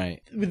at.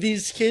 Right. With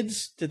these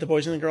kids, did the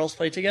boys and the girls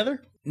play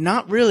together?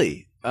 Not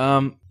really.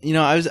 I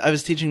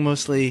was teaching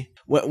mostly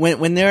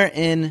when they're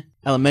in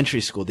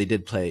elementary school, they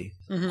did play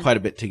quite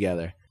a bit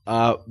together.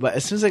 But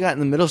as soon as I got in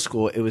the middle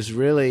school, it was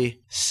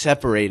really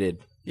separated.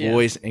 Yeah.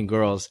 Boys and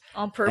girls.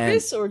 On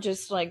purpose or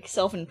just, like,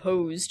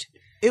 self-imposed?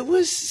 It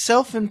was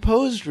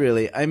self-imposed,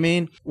 really. I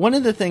mean, one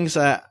of the things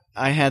I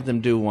had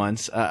them do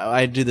once,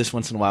 I do this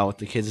once in a while with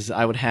the kids, is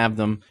I would have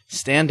them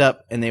stand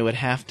up and they would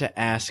have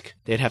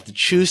to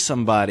choose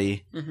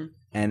somebody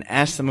and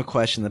ask them a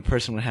question. The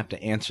person would have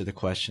to answer the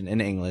question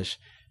in English.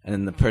 And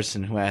then the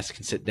person who asked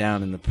can sit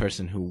down and the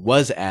person who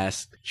was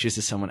asked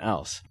chooses someone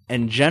else.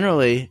 And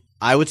generally,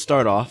 I would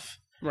start off.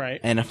 Right.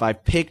 And if I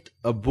picked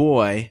a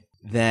boy,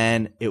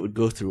 then it would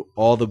go through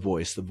all the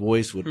boys. The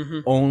boys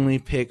would only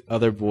pick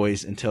other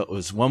boys until it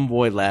was one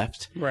boy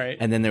left. Right.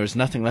 And then there was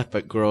nothing left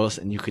but girls,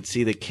 and you could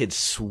see the kid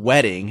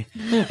sweating,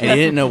 and he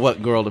didn't know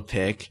what girl to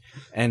pick,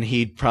 and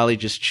he'd probably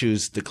just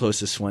choose the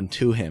closest one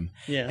to him.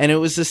 Yeah. And it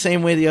was the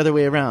same way the other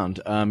way around.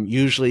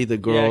 Usually the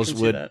girls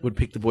would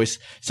pick the boys.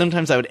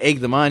 Sometimes I would egg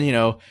them on,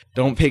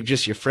 don't pick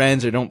just your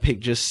friends, or don't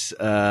pick just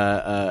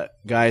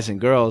guys and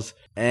girls.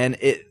 And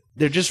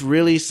they're just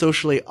really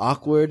socially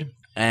awkward,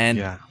 and...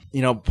 Yeah.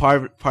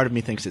 Part of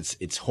me thinks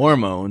it's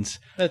hormones.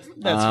 That's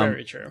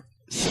very true.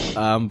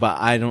 But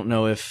I don't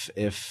know if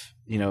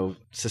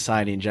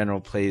society in general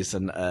plays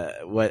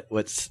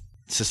what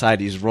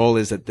society's role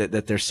is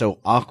that they're so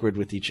awkward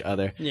with each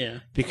other. Yeah.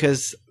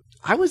 Because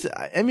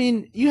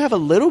you have a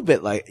little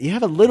bit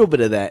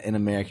of that in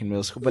American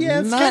middle school, but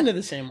it's kind of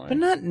the same way. But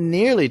not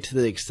nearly to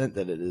the extent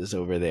that it is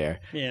over there.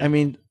 Yeah. I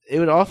mean, it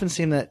would often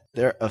seem that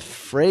they're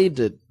afraid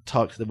to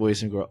talk to the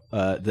boys and girls,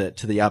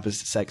 to the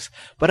opposite sex.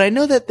 But I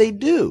know that they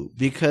do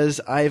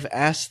because I've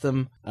asked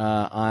them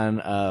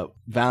on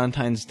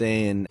Valentine's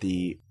Day and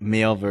the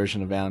male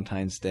version of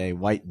Valentine's Day,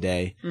 White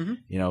Day.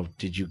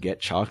 Did you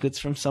get chocolates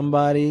from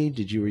somebody?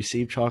 Did you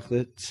receive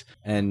chocolates?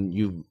 And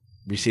you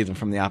received them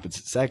from the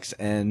opposite sex,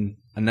 and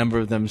a number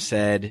of them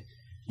said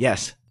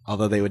yes,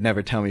 although they would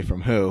never tell me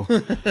from who.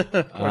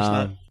 Of course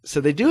not. So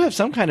they do have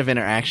some kind of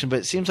interaction, but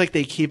it seems like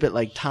they keep it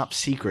like top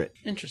secret.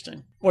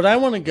 Interesting. What I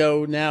want to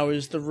go now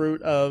is the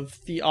root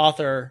of the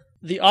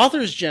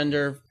author's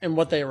gender and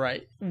what they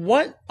write.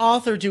 What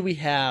author do we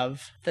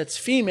have that's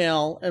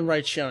female and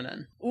writes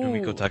shonen?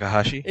 Rumiko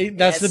Takahashi?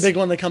 That's the big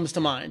one that comes to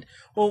mind.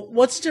 Well,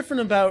 what's different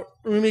about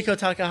Rumiko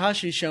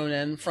Takahashi's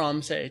shonen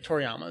from, say,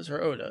 Toriyama's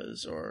or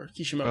Oda's or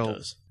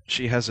Kishimoto's? Well,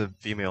 she has a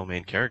female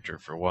main character,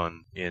 for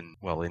one, in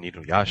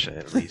Inuyasha,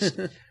 at least.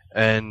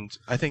 And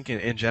I think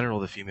in general,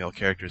 the female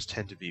characters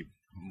tend to be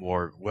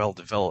more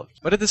well-developed.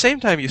 But at the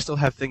same time, you still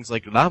have things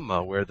like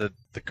Ranma, where the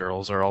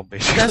girls are all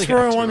basically... That's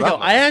where I want to go.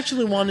 Ranma. I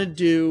actually want to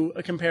do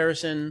a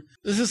comparison.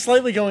 This is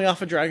slightly going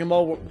off of Dragon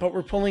Ball, but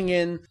we're pulling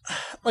in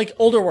like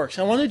older works.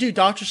 I want to do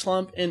Dr.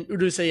 Slump and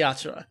Urusei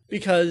Yatsura,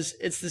 because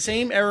it's the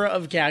same era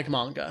of gag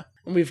manga.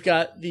 and we've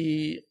got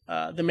the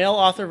male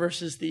author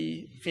versus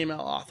the female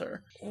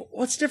author.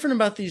 What's different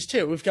about these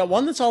two? We've got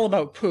one that's all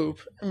about poop,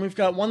 and we've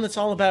got one that's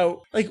all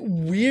about like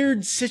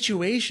weird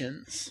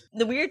situations.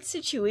 The weird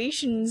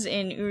situations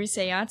in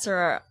Urusei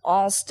Yatsura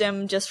all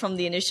stem just from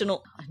the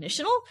initial.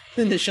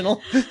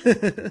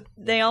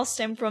 They all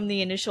stem from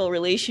the initial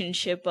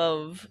relationship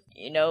of,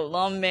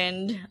 Lom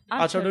and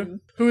Ataru,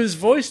 who is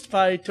voiced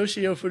by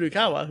Toshio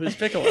Furukawa, who's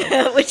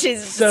Piccolo. Which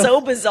is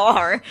so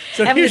bizarre.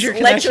 So having here's this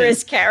your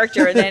lecherous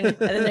character, and then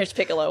there's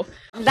Piccolo.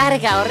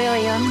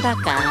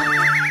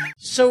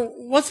 So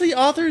what's the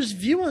author's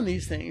view on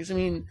these things? I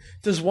mean,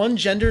 does one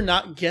gender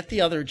not get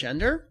the other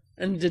gender?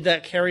 And did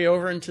that carry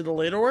over into the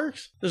later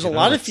works? There's a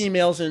lot of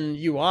females in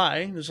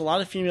UI. There's a lot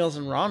of females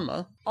in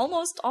Ranma.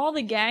 Almost all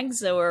the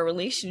gags, though, are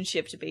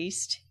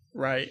relationship-based.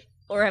 Right.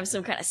 Or have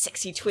some kind of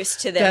sexy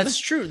twist to them. That's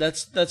true.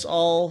 That's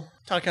all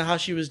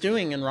Takahashi was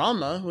doing in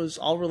Ranma, was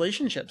all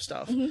relationship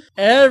stuff. Mm-hmm.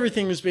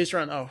 Everything was based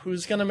around,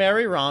 who's going to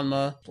marry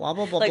Ranma, blah,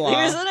 blah, blah, blah.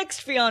 Here's the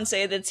next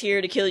fiancé that's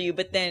here to kill you,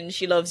 but then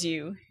she loves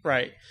you.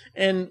 Right.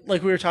 And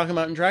like we were talking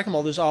about in Dragon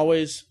Ball, there's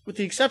always, with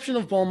the exception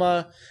of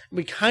Bulma,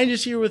 we kind of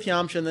see her with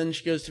Yamcha, and then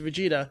she goes to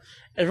Vegeta.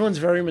 Everyone's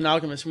very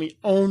monogamous, and we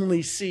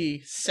only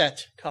see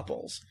set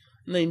couples.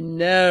 And they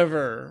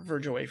never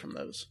verge away from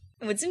those.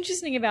 What's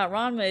interesting about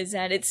Ranma is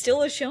that it's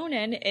still a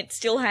shonen, it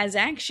still has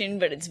action,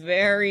 but it's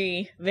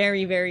very,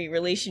 very, very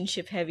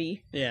relationship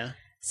heavy. Yeah.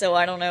 So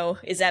I don't know,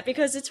 is that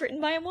because it's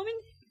written by a woman?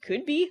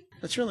 Could be.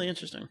 That's really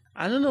interesting.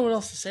 I don't know what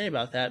else to say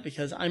about that,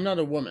 because I'm not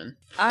a woman.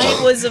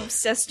 I was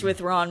obsessed with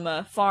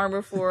Ranma far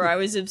before I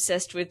was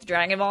obsessed with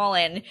Dragon Ball,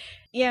 and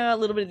yeah, a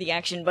little bit of the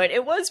action, but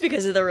it was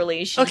because of the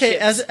relationship. Okay,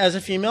 as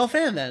a female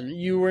fan then,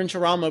 you were into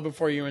Ranma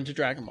before you were into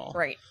Dragon Ball.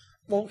 Right.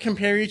 Well,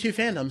 compare your two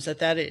fandoms at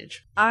that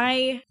age.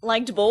 I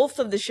liked both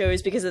of the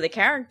shows because of the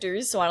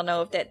characters, so I don't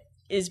know if that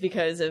is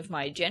because of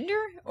my gender,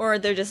 or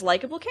they're just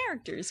likable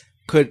characters.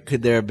 Could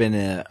there have been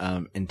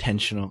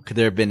could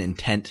there have been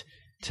intent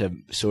to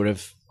sort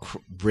of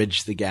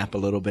bridge the gap a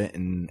little bit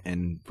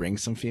and bring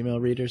some female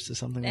readers to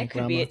something like Ranma? That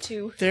could be it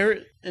too.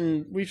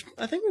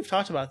 I think we've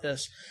talked about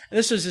this, and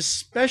this was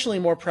especially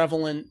more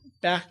prevalent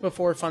back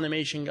before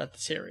Funimation got the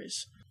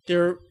series.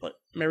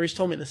 Mary's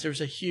told me this. There's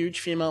a huge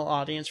female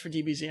audience for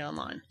DBZ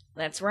Online.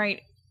 That's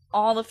right.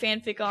 All the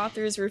fanfic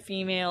authors were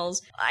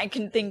females. I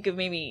can think of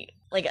maybe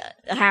like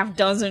a half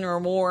dozen or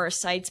more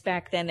sites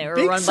back then that were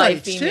big run by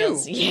sites,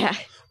 females. Too. Yeah.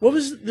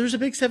 There's a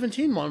big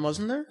 17 one,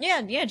 wasn't there?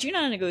 Yeah,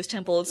 Junanago's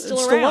Temple. It's still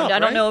It's around. still up, I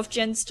don't right? know if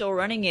Jen's still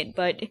running it,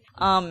 but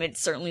it's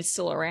certainly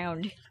still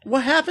around.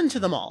 What happened to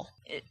them all?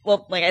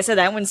 Well, like I said,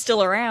 that one's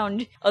still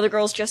around. Other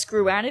girls just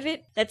grew out of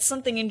it. That's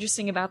something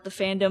interesting about the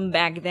fandom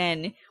back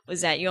then,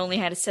 was that you only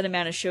had a set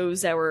amount of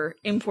shows that were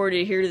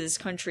imported here to this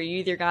country. You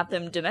either got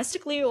them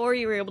domestically or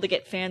you were able to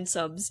get fan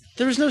subs.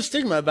 There was no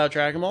stigma about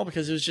Dragon Ball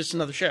because it was just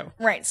another show.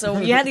 Right, so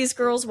you had these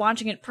girls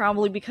watching it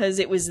probably because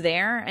it was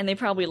there and they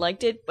probably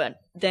liked it,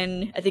 but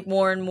then I think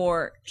more and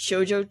more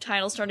shoujo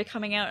titles started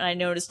coming out, and I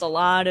noticed a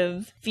lot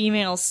of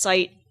female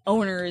site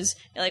owners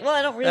are like, well,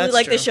 I don't really That's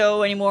like true. the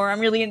show anymore.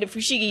 I'm really into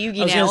Fushigi Yugi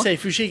now. I was going to say,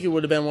 Fushigi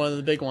would have been one of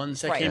the big ones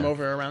that Right. came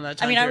over around that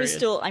time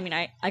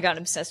period. I got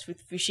obsessed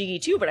with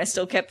Fushigi too, but I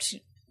still kept,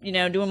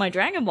 doing my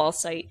Dragon Ball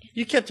site.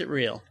 You kept it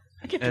real.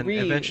 I kept And it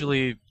real.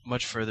 eventually,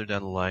 much further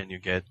down the line, you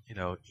get,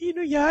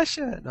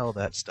 Inuyasha and all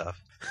that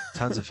stuff.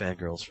 Tons of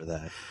fangirls for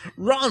that.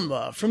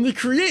 Ranma, from the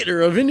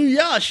creator of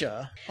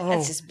Inuyasha.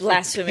 That's just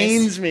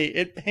blasphemous.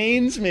 It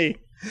pains me.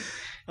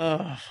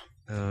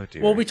 Oh,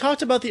 dear. Well, we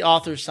talked about the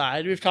author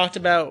side. We've talked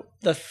about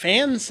the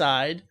fan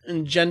side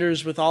and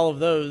genders with all of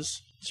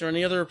those. Is there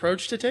any other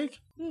approach to take?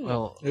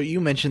 Well,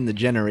 You mentioned the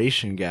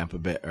generation gap a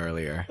bit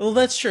earlier. Well,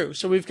 that's true.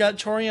 So we've got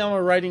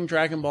Toriyama writing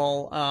Dragon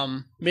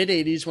Ball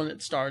mid-'80s when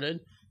it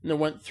started, and it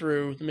went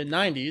through the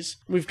mid-'90s.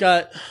 We've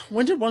got...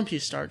 When did One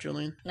Piece start,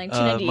 Julian?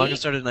 1998. manga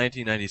started in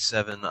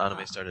 1997,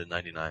 anime started in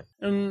 99.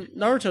 And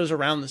Naruto's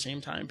around the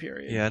same time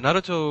period. Yeah,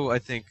 Naruto, I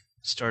think,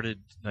 started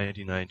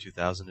 99,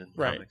 2000 in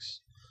Right. comics.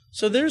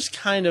 So there's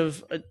kind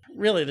of...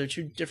 really, they're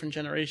two different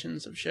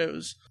generations of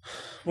shows.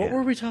 What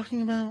were we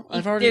talking about?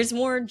 There's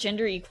more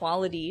gender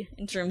equality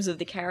in terms of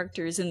the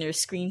characters and their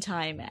screen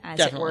time, as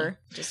Definitely. it were.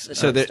 Just the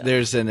So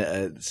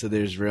stuff.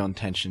 there's real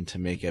intention to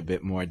make it a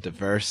bit more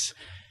diverse.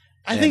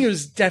 I think it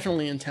was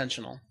definitely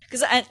intentional.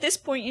 Because at this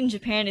point in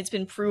Japan, it's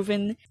been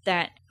proven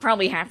that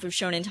probably half of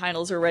shonen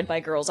titles are read by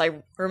girls.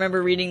 I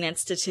remember reading that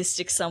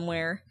statistic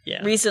somewhere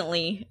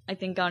recently, I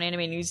think on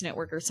Anime News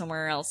Network or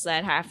somewhere else,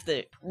 that half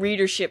the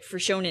readership for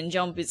Shonen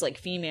Jump is like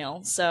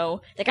female.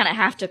 So they kind of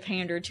have to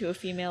pander to a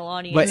female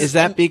audience. But is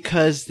that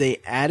because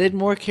they added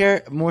more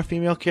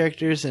female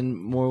characters and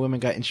more women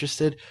got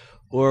interested?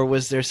 Or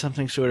was there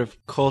something sort of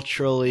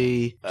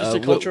culturally... Just a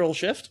cultural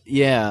shift?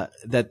 Yeah,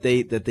 that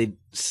they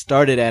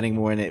started adding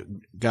more and it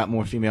got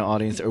more female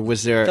audience? Or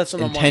was there That's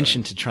what I'm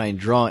intention to try and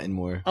draw in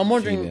more I'm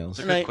wondering, females?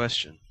 That's a good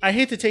question. I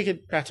hate to take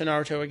it back to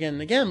Naruto again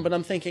and again, but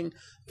I'm thinking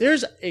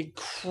there's a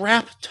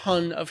crap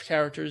ton of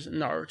characters in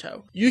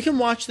Naruto. You can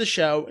watch the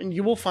show and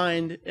you will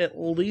find at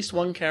least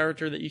one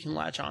character that you can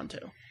latch onto.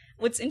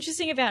 What's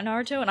interesting about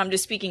Naruto, and I'm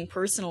just speaking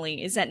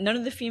personally, is that none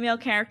of the female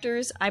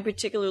characters I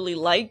particularly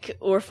like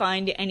or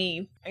find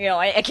any,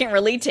 I can't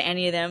relate to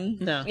any of them.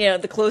 No.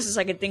 The closest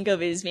I could think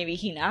of is maybe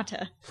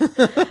Hinata.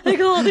 Like,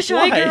 oh, the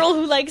shy Why? girl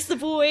who likes the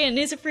boy and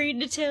is afraid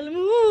to tell him,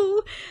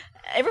 ooh.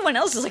 Everyone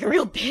else is like a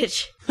real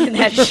bitch in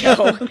that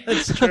show.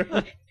 That's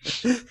true.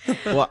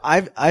 Well,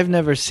 I've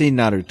never seen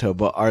Naruto,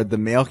 but are the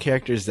male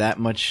characters that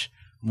much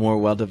more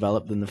well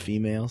developed than the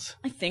females?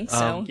 I think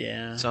so.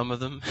 Yeah. Some of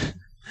them.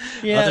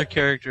 Yeah. Other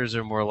characters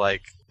are more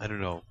like, I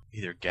don't know,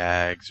 either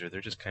gags or they're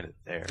just kind of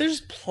there.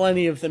 There's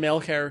plenty of the male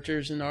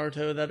characters in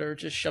Naruto that are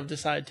just shoved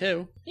aside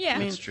too. Yeah.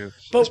 mean, That's true.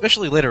 but-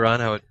 Especially later on,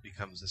 how it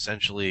becomes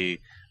essentially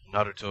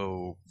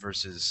Naruto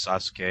versus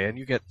Sasuke, and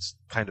you get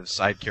kind of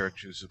side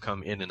characters who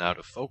come in and out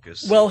of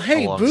focus. Well,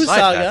 hey, Buu alongside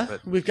Saga, that,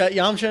 but- we've got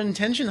Yamcha and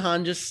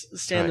Tenshinhan just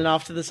standing Right.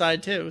 off to the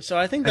side too. So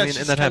I think I that's mean, just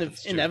and that kind happens,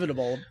 of too.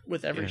 inevitable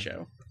with every Yeah.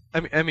 show.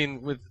 I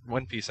mean, with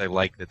One Piece, I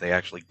like that they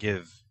actually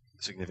give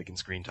significant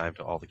screen time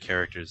to all the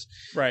characters,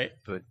 Right.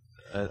 but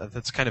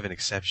that's kind of an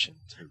exception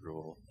to the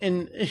rule.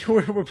 And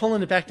we're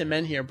pulling it back to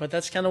men here, but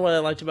that's kind of what I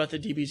liked about the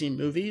DBZ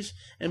movies.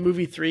 And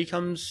movie 3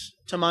 comes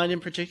to mind in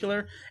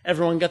particular.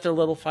 Everyone got their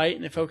little fight,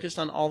 and it focused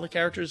on all the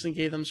characters and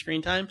gave them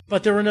screen time.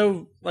 But there were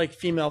no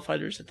female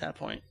fighters at that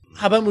point.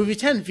 How about movie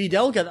 10?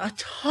 Videl got a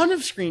ton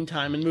of screen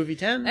time in movie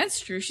 10. That's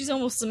true. She's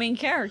almost the main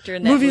character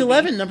in that movie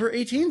 11, number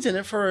 18's in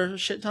it for a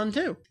shit ton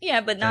too. Yeah,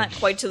 but not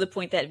quite to the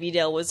point that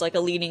Videl was like a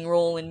leading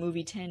role in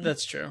movie 10.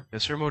 That's true.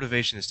 Yes, her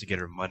motivation is to get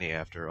her money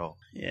after all.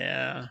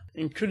 Yeah.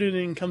 And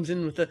Kururin comes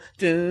in with the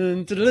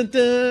dun dun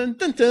dun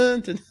dun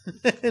dun dun,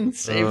 dun and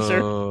saves her.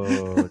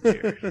 Oh,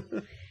 dear.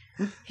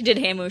 He did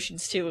hand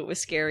motions too. It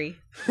was scary.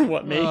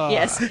 What, me?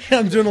 Yes.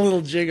 I'm doing a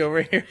little jig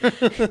over here.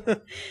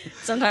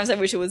 Sometimes I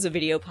wish it was a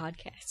video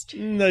podcast.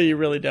 No, you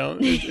really don't.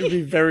 It would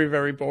be very,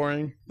 very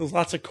boring. There's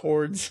lots of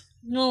chords.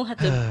 You'll have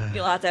to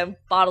have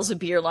bottles of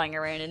beer lying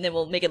around, and then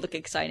we'll make it look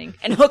exciting.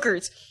 And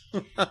hookers.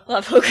 We'll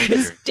have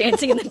hookers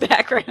dancing in the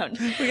background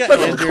We got from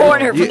the Andrew.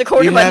 corner, You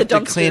by the have to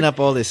dumpster. clean up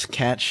all this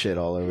cat shit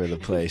all over the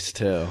place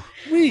too.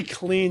 We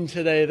cleaned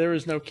today. There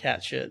was no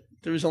cat shit.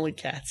 There was only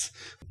cats.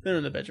 They're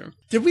in the bedroom.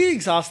 Did we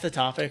exhaust the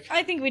topic?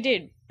 I think we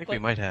did. I think we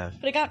might have.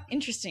 But it got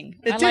interesting.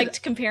 It I did.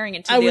 liked comparing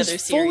it to I the was other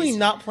fully series.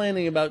 not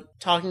planning about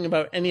talking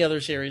about any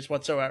other series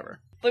whatsoever.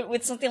 But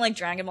with something like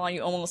Dragon Ball,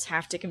 you almost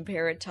have to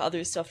compare it to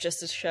other stuff just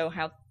to show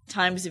how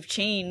times have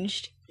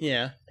changed.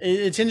 Yeah.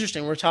 It's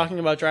interesting. We're talking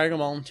about Dragon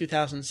Ball in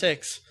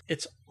 2006.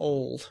 It's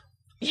old.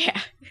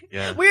 Yeah.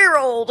 Yeah. We're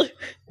old.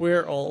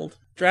 We're old.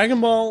 Dragon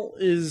Ball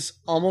is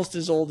almost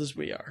as old as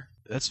we are.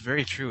 That's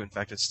very true. In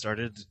fact,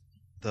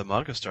 the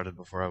manga started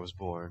before I was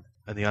born,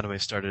 and the anime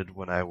started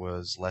when I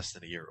was less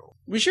than a year old.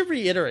 We should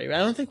reiterate. I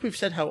don't think we've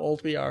said how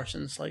old we are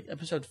since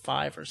episode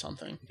 5 or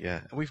something. Yeah,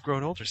 and we've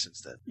grown older since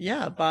then.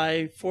 Yeah,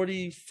 by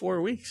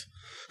 44 weeks.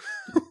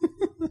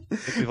 I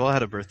think we've all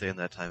had a birthday in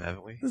that time,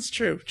 haven't we? That's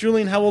true.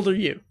 Julian, how old are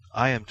you?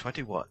 I am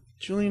 21.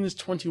 Julian is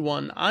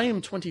 21. I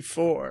am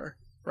 24,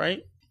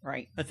 right?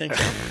 Right. I think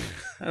so.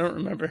 I don't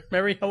remember.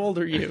 Mary, how old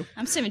are you?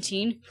 I'm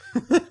 17.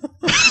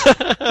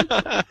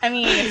 I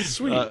mean,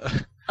 Sweet.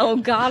 oh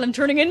god, I'm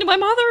turning into my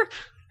mother.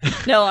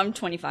 No, I'm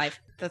 25.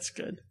 That's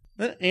good.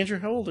 Andrew,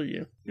 how old are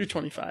you? You're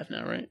 25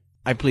 now, right?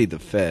 I plead the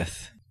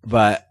fifth,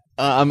 but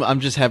I'm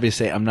just happy to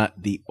say I'm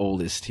not the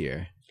oldest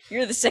here.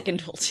 You're the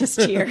second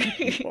oldest here.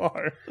 You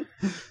are.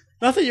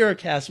 Not that you're a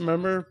cast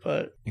member,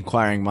 but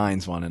Inquiring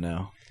minds want to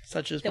know.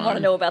 such as They mine. want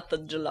to know about the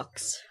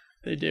deluxe.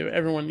 They do.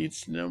 Everyone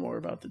needs to know more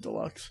about the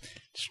deluxe.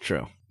 It's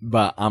true,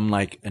 but I'm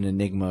like an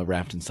enigma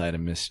wrapped inside a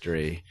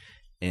mystery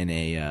in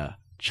a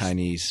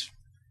Chinese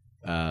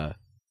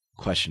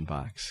question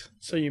box.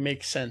 So you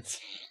make sense.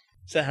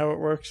 Is that how it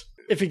works?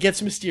 If it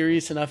gets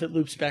mysterious enough, it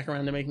loops back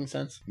around to making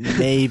sense.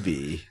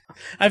 Maybe.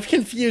 I've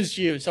confused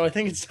you, so I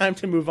think it's time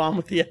to move on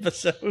with the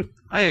episode.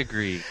 I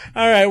agree.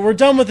 All right, we're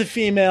done with the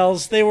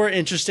females. They were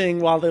interesting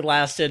while they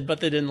lasted,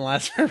 but they didn't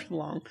last very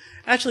long.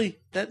 Actually,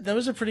 that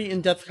was a pretty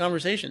in-depth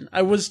conversation.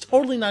 I was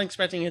totally not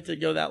expecting it to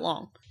go that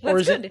long.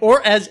 That's good.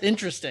 Or as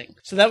interesting.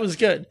 So that was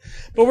good.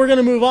 But we're going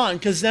to move on,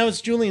 because now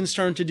it's Julian's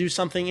turn to do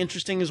something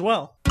interesting as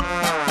well.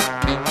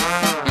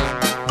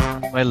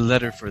 My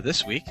letter for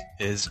this week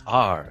is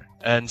R.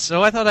 And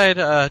so I thought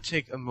I'd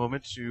take a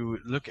moment to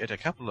look at a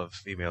couple of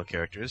female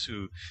characters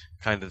who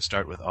kind of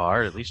start with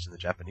R, at least in the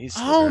Japanese.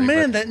 Oh, story,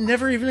 man, but- that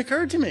never even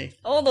occurred to me.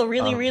 Oh, the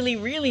really, really,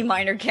 really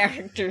minor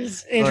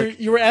characters. Andrew, Look.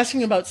 you were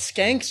asking about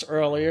skanks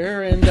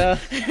earlier, and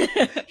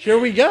here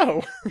we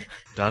go.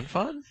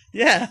 Danfan?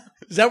 Yeah.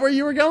 Is that where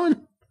you were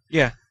going?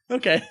 Yeah.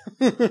 Okay.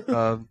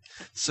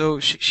 So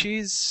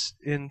she's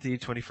in the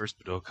 21st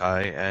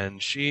Budokai,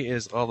 and she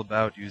is all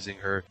about using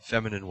her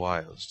feminine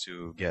wiles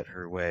to get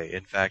her way.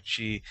 In fact,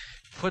 she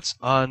puts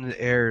on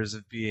airs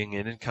of being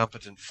an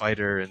incompetent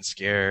fighter and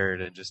scared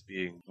and just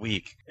being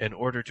weak in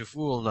order to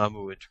fool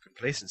Namu into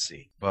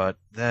complacency. But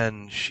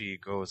then she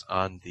goes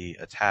on the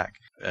attack,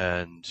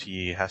 and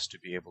he has to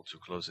be able to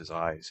close his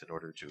eyes in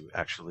order to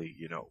actually,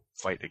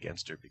 fight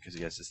against her, because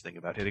he has this thing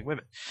about hitting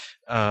women.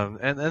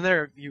 And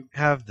there you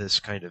have this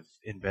kind of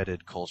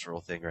embedded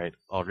cultural thing, right,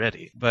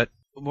 already. But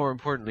more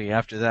importantly,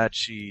 after that,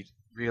 she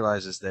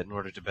realizes that in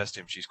order to best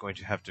him, she's going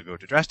to have to go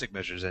to drastic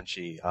measures, and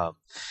she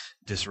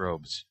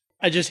disrobes.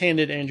 I just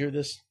handed Andrew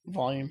this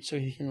volume so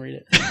he can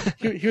read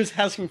it. he was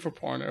asking for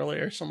porn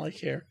earlier, so I'm like,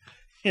 here,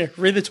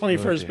 read the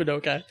 21st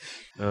Budokai.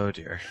 Oh,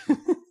 dear.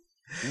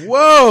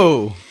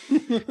 Whoa!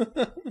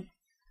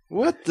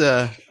 What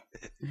the?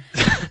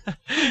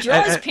 He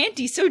draws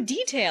panties so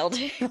detailed.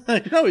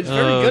 I know, he's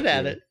very good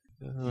at it.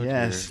 Oh,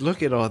 Yes, dear.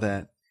 look at all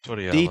that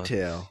Toriyama.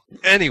 detail.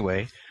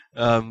 Anyway,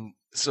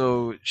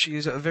 so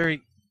she's a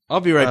very... I'll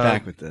be right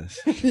back with this.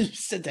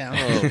 Sit down.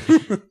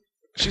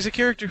 She's a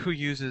character who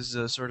uses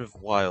sort of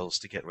wiles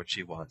to get what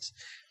she wants.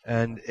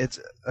 And it's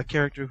a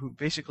character who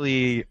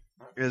basically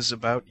is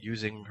about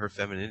using her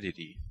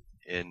femininity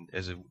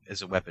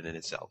as a weapon in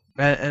itself.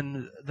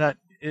 And that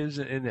is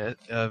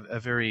a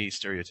very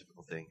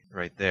stereotypical thing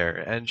right there.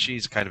 And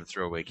she's kind of a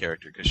throwaway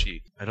character because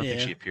I don't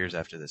think she appears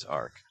after this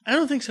arc. I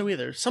don't think so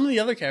either. Some of the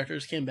other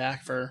characters came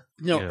back for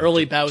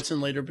early bouts and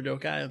later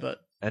Budokai, but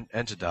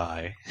And to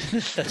die.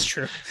 that's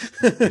true.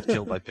 Get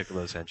killed by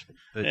Piccolo's henchmen.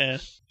 But Yeah.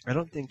 I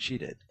don't think she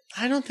did.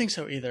 I don't think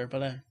so either,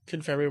 but I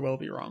could very well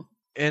be wrong.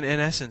 In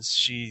essence,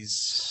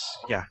 she's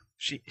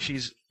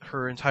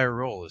her entire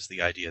role is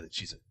the idea that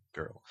she's a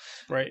girl.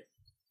 Right.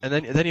 And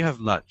then you have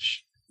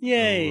lunch.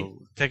 Yay.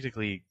 Who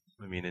technically,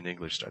 I mean, in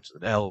English starts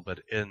with an L, but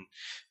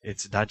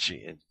it's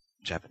Dachi in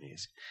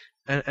Japanese.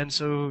 And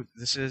so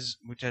this is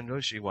Muten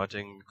Roshi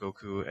wanting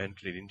Goku and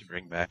Krillin to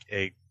bring back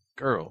a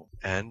girl,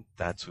 and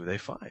that's who they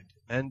find.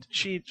 And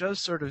she does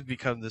sort of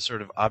become this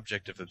sort of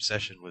object of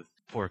obsession with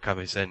poor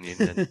Kame Sennin,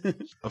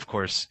 and of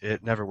course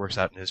it never works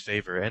out in his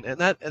favor. And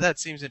that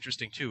seems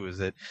interesting too, is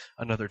that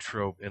another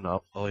trope in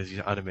all these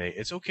anime,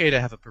 it's okay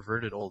to have a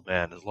perverted old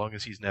man as long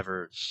as he's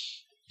never,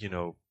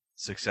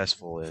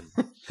 successful in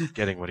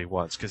getting what he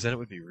wants, because then it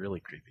would be really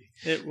creepy.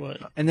 It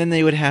would. And then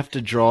they would have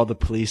to draw the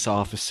police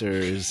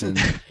officers, and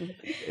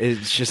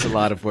it's just a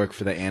lot of work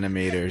for the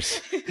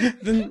animators.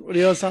 Then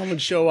Ryo-san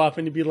would show up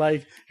and he'd be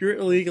like, "You're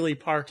illegally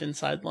parked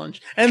inside lunch."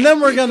 And then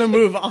we're going to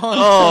move on.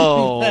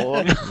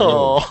 Oh,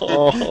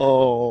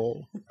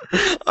 no.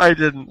 I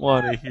didn't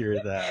want to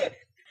hear that.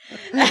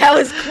 That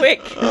was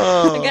quick.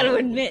 I gotta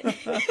admit.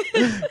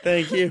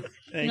 Thank you.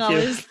 Thank I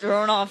you. was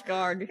thrown off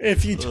guard.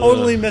 If you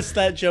totally missed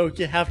that joke,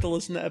 you have to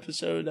listen to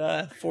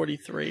episode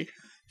 43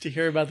 to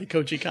hear about the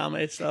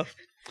Kochikame stuff.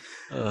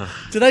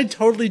 Did I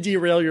totally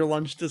derail your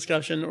lunch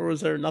discussion, or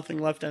was there nothing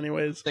left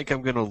anyways? I think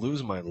I'm going to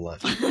lose my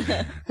lunch.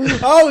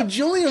 Oh,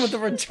 Julian with the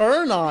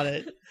return on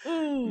it.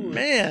 Ooh,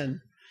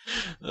 man.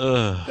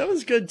 That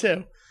was good,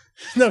 too.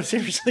 No,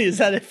 seriously, is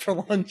that it for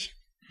lunch?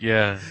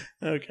 Yeah.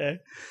 Okay.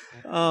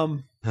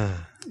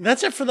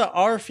 That's it for the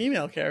R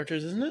female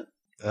characters, isn't it?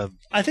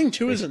 I think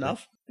 2 is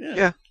enough.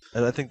 Yeah.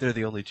 And I think they're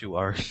the only 2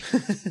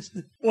 R's.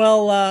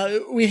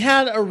 Well, we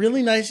had a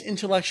really nice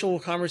intellectual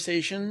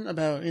conversation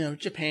about,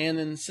 Japan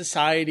and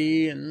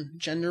society and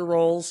gender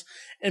roles.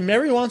 And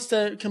Mary wants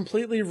to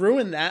completely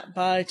ruin that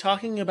by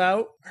talking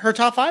about her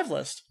top 5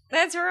 list.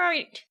 That's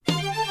right.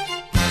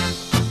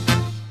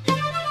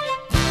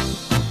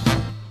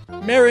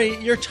 Mary,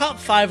 your top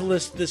 5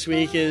 list this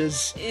week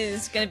is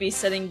going to be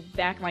setting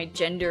back my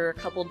gender a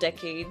couple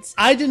decades.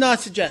 I did not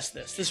suggest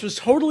this. This was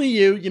totally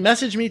you. You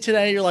messaged me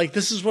today. You're like,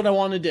 this is what I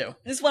want to do.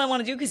 This is what I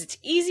want to do because it's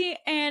easy,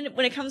 and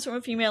when it comes from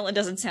a female, it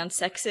doesn't sound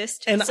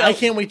sexist. And I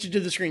can't wait to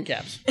do the screen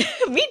caps.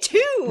 Me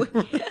too!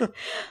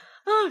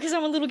 Oh, because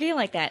I'm a little gay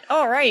like that.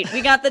 All right,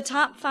 we got the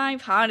top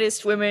 5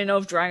 hottest women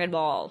of Dragon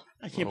Ball.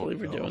 I can't believe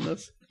we're doing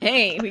this.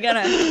 Hey, we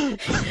gotta...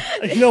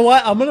 You know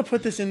what? I'm going to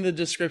put this in the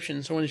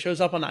description, so when it shows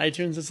up on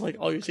iTunes, it's like,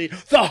 all you see,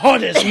 the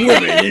hottest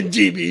women in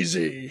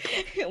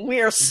DBZ.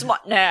 We're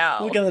smut now.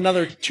 We'll get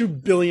another 2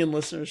 billion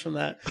listeners from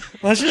that.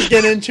 Let's just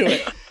get into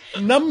it.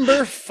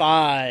 Number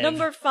 5.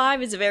 Number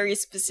 5 is a very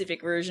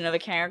specific version of a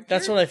character.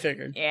 That's what I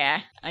figured.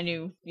 Yeah, I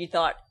knew you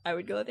thought I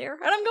would go there,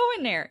 and I'm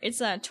going there. It's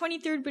a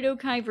 23rd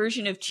Budokai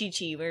version of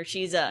Chi-Chi, where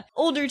she's a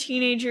older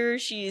teenager,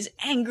 she's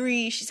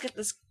angry, she's got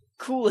this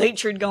cool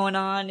hatred going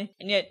on,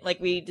 and yet, like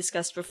we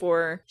discussed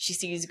before, she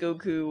sees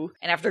Goku,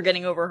 and after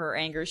getting over her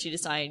anger, she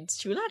decides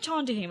to latch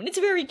on to him, and it's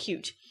very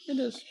cute. It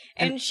is.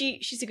 And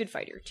she's a good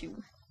fighter,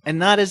 too. And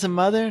not as a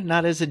mother,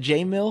 not as a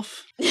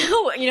J-MILF?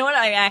 No, you know what?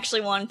 I actually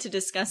wanted to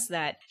discuss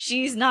that.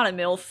 She's not a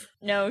MILF.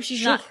 No,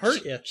 she's not. She'll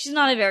hurt you. She's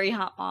not a very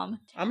hot mom.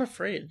 I'm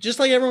afraid. Just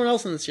like everyone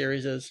else in the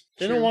series is.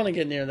 They don't want to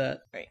get near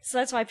that. Right. So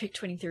that's why I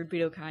picked 23rd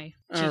Budokai.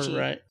 Chi-Chi. All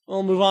right.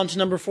 We'll move on to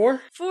number 4.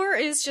 4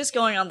 is just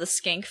going on the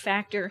skank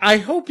factor. I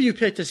hope you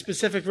picked a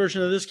specific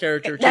version of this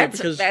character, too,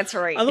 because that's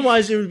right.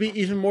 Otherwise it would be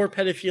even more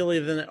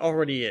pedophilia than it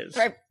already is.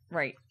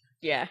 Right.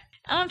 Yeah.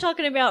 I'm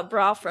talking about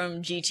Bra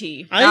from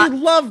GT. I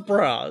love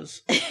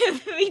bras.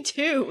 Me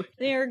too.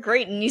 They are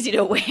great and easy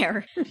to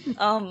wear.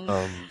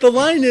 The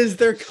line is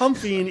they're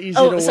comfy and easy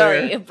to wear. Oh,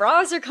 sorry.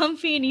 Bras are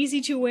comfy and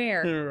easy to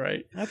wear.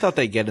 Right. I thought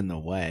they'd get in the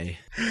way.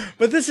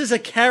 But this is a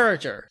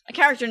character. A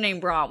character named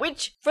Bra,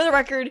 which, for the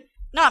record,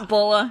 not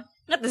Bola,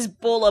 Not this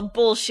bowl of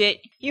bullshit.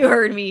 You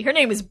heard me. Her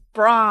name is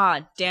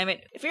Bra, damn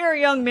it. If you're a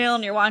young male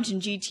and you're watching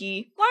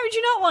GT, why would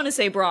you not want to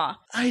say bra?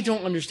 I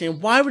don't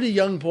understand. Why would a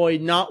young boy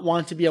not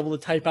want to be able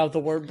to type out the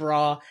word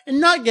bra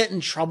and not get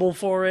in trouble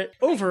for it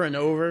over and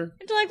over?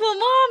 It's like, well,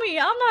 mommy,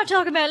 I'm not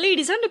talking about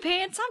ladies'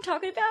 underpants. I'm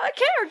talking about a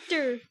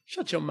character.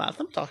 Shut your mouth.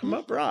 I'm talking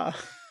about bra.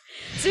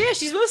 So yeah,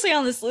 she's mostly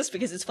on this list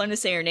because it's fun to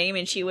say her name,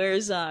 and she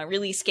wears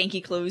really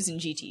skanky clothes in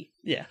GT.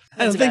 Yeah.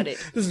 That's about it.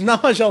 There's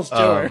not much else to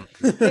her.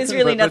 There's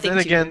really nothing But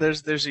then to again, her.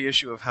 there's the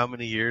issue of how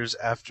many years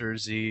after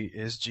Z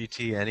is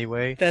GT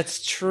anyway.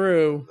 That's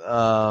true.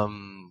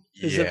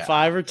 Is Yeah. it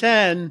 5 or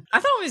 10? I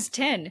thought it was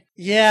 10.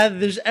 Yeah,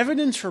 there's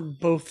evidence for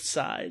both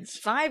sides.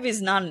 5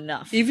 is not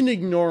enough. Even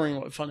ignoring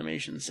what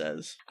Funimation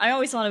says. I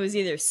always thought it was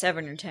either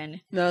 7 or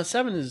 10. No,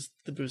 7 is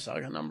the Buu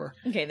Saga number.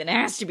 Okay, then it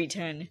has to be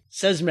 10.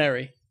 Says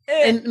Mary.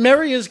 And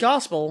Mary is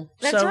gospel.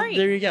 That's so right.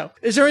 There you go.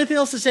 Is there anything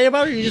else to say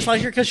about her? You just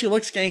like her because she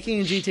looks skanky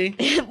in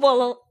GT?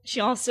 Well, she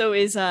also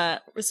is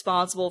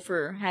responsible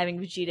for having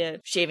Vegeta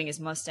shaving his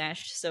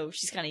mustache, so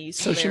she's kind of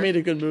useful So she there. made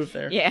a good move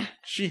there. Yeah,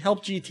 She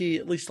helped GT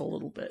at least a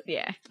little bit.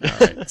 yeah. All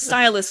right.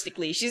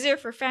 Stylistically, she's there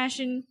for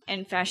fashion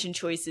and fashion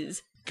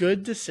choices.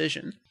 Good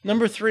decision.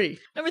 Number 3.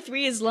 Number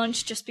 3 is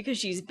Lunch, just because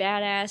she's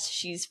badass,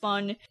 she's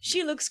fun.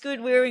 She looks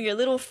good wearing a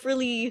little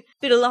frilly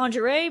bit of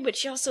lingerie, but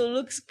she also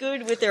looks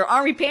good with her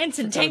army pants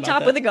and tank about top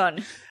that. with a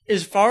gun.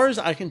 As far as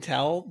I can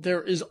tell,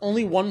 there is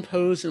only one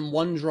pose and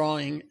one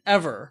drawing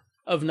ever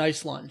of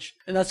Nice Lunch.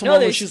 And that's the No,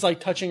 one where there's- she's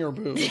like touching her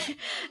boob.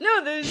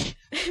 No, there's...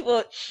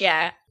 Well,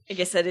 yeah, I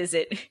guess that is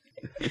it.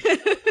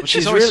 Well,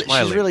 she's always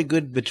smiling. She's really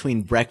good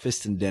between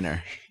breakfast and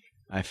dinner,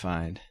 I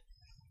find.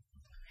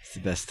 It's the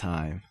best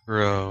time.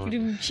 Bro.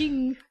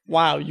 Ching.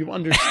 Wow, you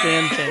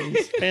understand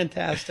things.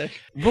 Fantastic.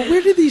 But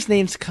where did these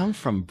names come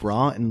from,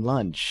 Bra and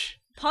Lunch?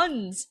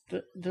 Puns.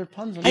 They're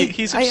puns on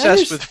He's I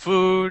obsessed with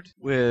food,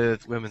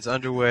 with women's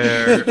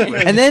underwear. with-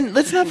 And then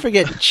let's not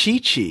forget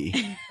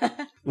Chi-Chi,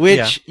 which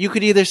Yeah. you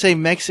could either say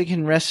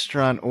Mexican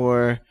restaurant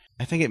or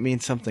I think it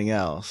means something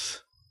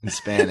else in It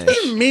Spanish.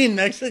 doesn't mean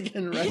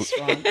Mexican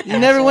restaurant. You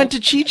never went to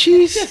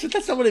Chi-Chi's? Yes, but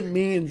that's not what it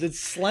means. It's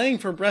slang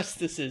for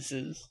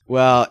breastises.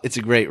 Well, it's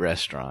a great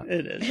restaurant.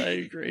 It is, I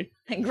agree.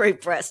 And great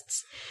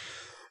breasts.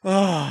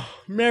 Oh,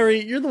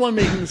 Mary, you're the one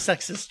making the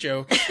sexist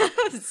joke.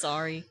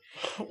 Sorry.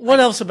 What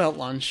else about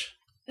Lunch?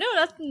 No,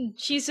 nothing.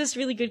 She's just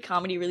really good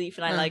comedy relief,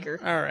 and I like her.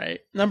 All right.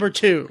 Number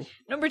 2.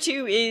 Number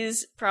 2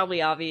 is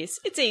probably obvious.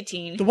 It's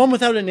 18. The one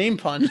without a name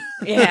pun.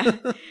 Yeah.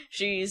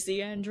 She's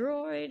the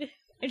android.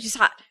 And she's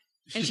hot.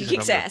 And she She's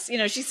kicks a number. ass. You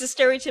know, she's the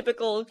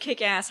stereotypical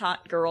kick-ass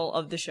hot girl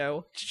of the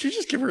show. Did you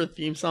just give her a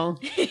theme song?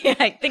 Yeah,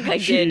 I think I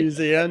did. She's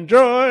the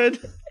android.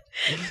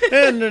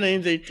 And her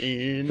name's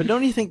 18. But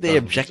don't you think they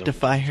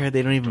objectify her?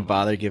 They don't even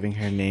bother giving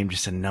her a name,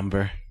 just a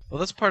number. Well,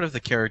 that's part of the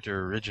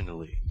character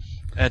originally,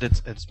 and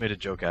it's made a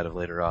joke out of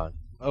later on.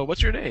 Oh,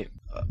 what's your name?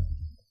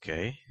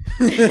 Okay.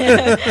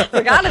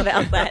 Forgot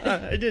about that.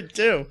 I did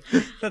too.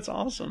 That's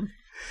awesome.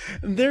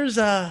 There's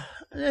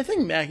I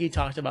think Maggie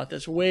talked about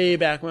this way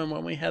back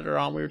when we had her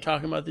on. We were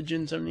talking about the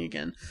Jinzo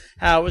Ningen.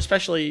 How,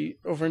 especially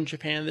over in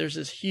Japan, there's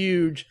this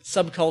huge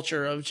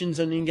subculture of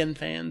Jinzo Ningen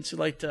fans who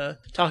like to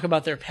talk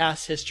about their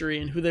past history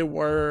and who they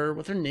were,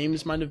 what their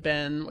names might have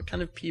been, what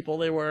kind of people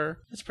they were.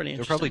 That's pretty They're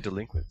interesting. probably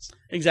delinquents.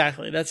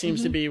 Exactly. That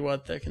seems to be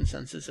what the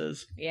consensus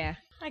is. Yeah,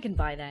 I can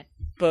buy that.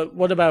 But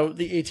what about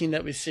the 18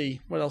 that we see?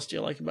 What else do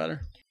you like about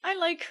her? I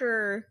like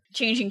her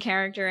changing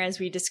character, as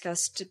we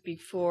discussed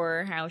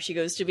before, how she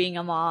goes to being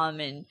a mom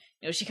and,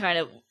 you know, she kind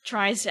of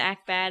tries to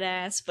act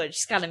badass, but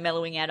she's kind of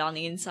mellowing out on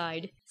the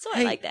inside. So I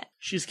Hey, like that.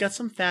 She's got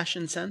some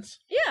fashion sense.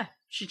 Yeah.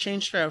 She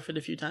changed her outfit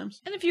a few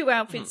times. And a few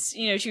outfits,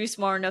 you know, she was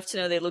smart enough to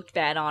know they looked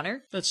bad on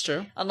her. That's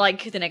true.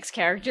 Unlike the next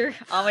character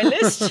on my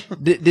list.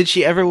 Did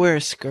she ever wear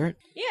a skirt?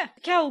 Yeah,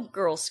 the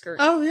cowgirl skirt.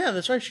 Oh, yeah,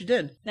 that's right. She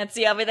did. That's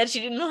the outfit that she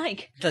didn't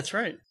like. That's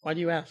right. Why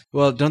do you ask?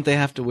 Well, don't they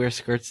have to wear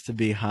skirts to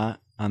be hot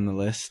on the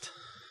list?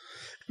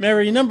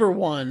 Mary, number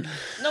 1.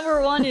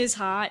 Number 1 is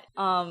hot.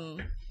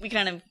 We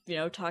kind of, you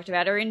know, talked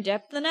about her in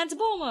depth, and that's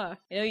Bulma.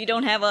 You know, you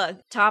don't have a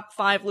top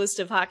 5 list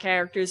of hot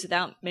characters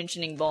without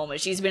mentioning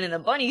Bulma. She's been in a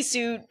bunny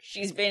suit.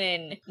 She's been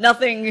in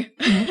nothing.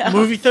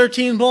 Movie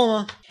 13,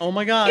 Bulma. Oh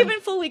my god. Even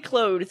fully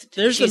clothed.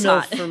 There's she's the MILF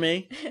hot. for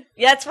me.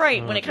 That's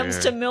right. Oh, when it comes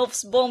dear. to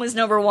MILFs, Bulma's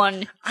number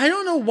 1. I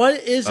don't know what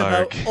it is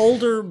about Arg.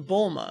 older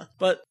Bulma,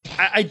 but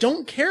I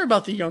don't care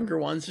about the younger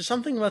ones. There's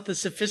something about the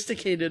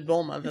sophisticated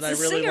Bulma that It's I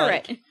a really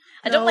cigarette. like.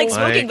 I don't like No.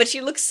 smoking, Like- but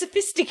she looks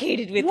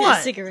sophisticated with What?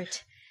 that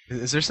cigarette.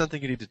 Is there something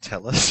you need to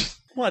tell us?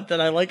 What, that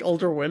I like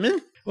older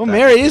women? Well,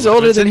 Mary is Well,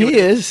 older that's than he anyway.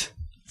 is.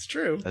 It's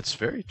true. That's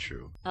very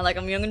true. I like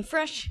them young and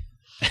fresh.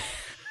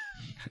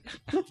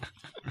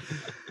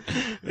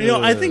 You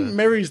know, I think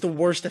Mary's the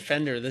worst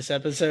offender this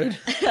episode.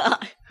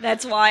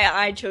 That's why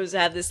I chose to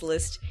have this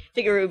list.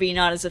 Figure it would be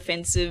not as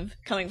offensive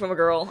coming from a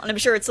girl, and I'm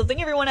sure it's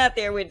something everyone out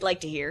there would like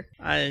to hear.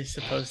 I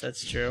suppose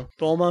that's true.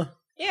 Bulma,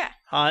 Yeah,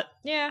 hot.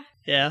 yeah,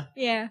 Yeah.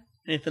 yeah.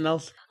 Anything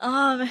else?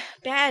 Bad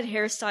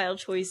hairstyle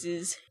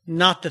choices.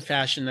 Not the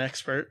fashion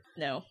expert.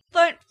 No.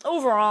 But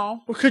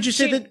overall. Or could you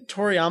say that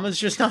Toriyama's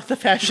just not the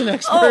fashion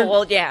expert? Oh,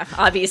 well, yeah,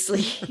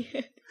 obviously.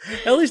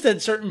 At least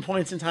at certain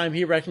points in time,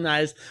 he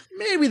recognized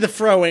maybe the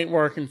fro ain't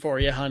working for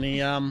you,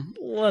 honey.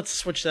 Let's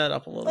switch that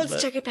up a little bit.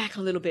 Let's check it back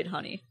a little bit,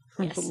 honey.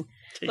 Yes.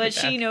 Take But it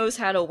she back. knows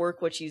how to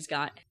work what she's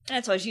got. And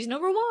that's why she's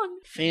number one.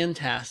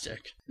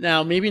 Fantastic.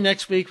 Now, maybe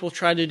next week we'll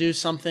try to do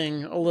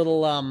something a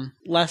little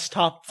less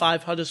top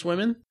 5 hottest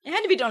women. It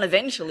had to be done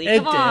eventually. It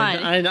Come on.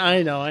 did.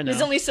 I know.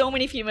 There's only so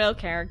many female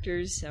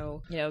characters,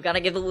 so, gotta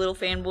give the little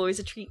fanboys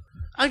a treat.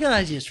 I got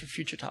ideas for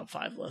future top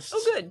 5 lists.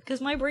 Oh, good,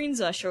 because my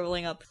brain's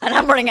shriveling up, and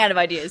I'm running out of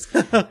ideas.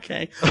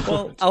 Okay.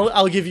 Well,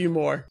 I'll give you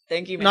more.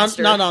 Thank you,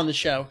 Master. Not on the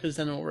show, because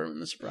then it'll ruin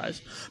the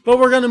surprise. But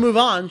we're going to move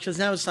on, because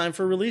now it's time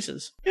for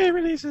releases. Yay,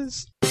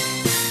 releases!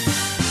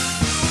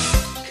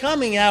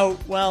 Coming out,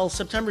 well,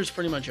 September's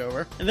pretty much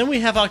over. And then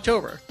we have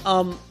October.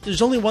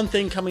 There's only one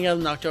thing coming out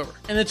in October.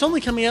 And it's only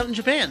coming out in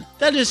Japan.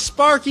 That is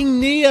Sparking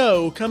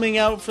Neo coming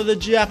out for the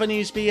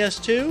Japanese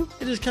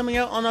PS2. It is coming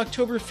out on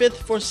October 5th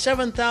for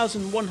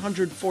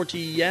 7,140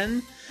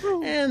 yen.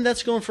 And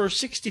that's going for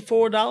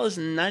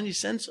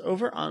 $64.90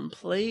 over on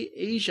Play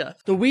Asia.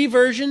 The Wii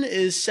version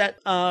is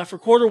set for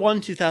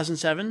Q1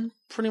 2007.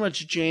 Pretty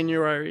much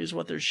January is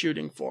what they're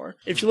shooting for.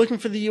 If you're looking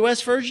for the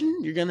US version,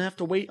 you're going to have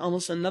to wait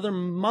almost another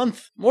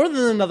month. More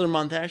than another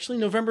month, actually.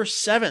 November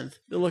 7th.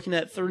 They're looking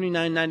at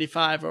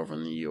 $39.95 over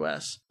in the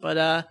US.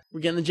 But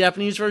we're getting the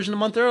Japanese version a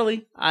month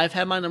early. I've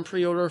had mine on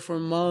pre-order for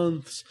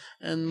months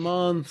and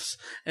months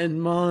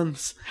and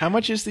months. How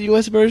much is the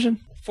US version?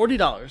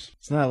 $40.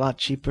 It's not a lot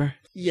cheaper.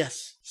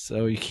 Yes.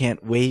 So you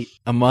can't wait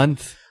a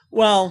month?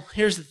 Well,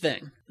 here's the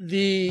thing.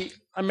 The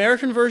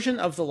American version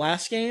of the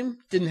last game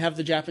didn't have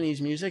the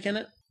Japanese music in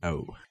it.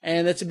 Oh.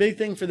 And that's a big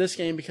thing for this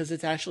game because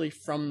it's actually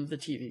from the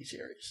TV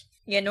series.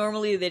 Yeah,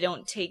 normally they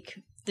don't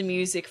take the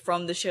music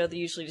from the show. They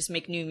usually just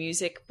make new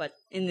music, but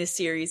in this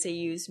series they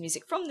use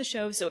music from the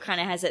show, so it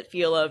kind of has that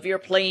feel of you're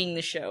playing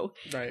the show,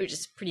 Right. which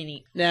is pretty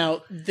neat.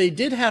 Now, they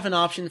did have an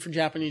option for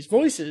Japanese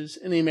voices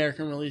in the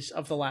American release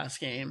of the last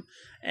game,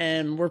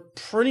 and we're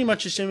pretty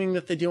much assuming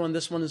that they do on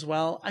this one as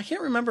well. I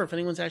can't remember if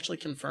anyone's actually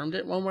confirmed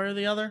it one way or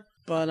the other,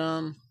 but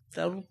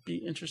that'll be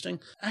interesting.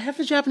 I have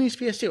the Japanese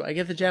PS2. I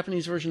get the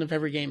Japanese version of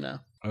every game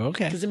now.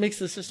 Okay. Because it makes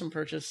the system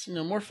purchase,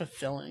 more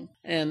fulfilling.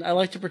 And I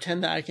like to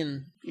pretend that I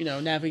can,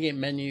 navigate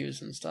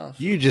menus and stuff.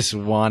 You just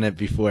want it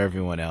before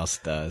everyone else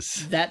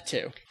does. That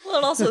too. Well,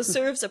 it also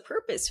serves a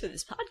purpose for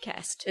this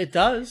podcast. It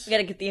does. We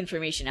gotta get the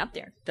information out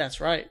there. That's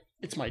right.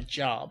 It's my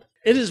job.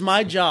 It is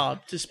my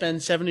job to spend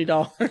 $70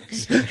 on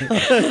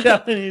a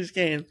Japanese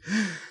game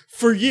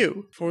for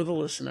you, for the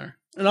listener.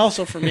 And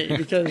also for me,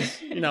 because,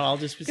 I'll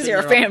just be Because sitting you're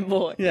a there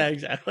fanboy. Yeah,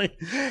 exactly.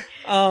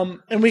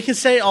 And we can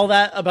say all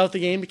that about the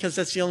game because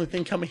that's the only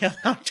thing coming out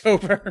in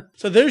October.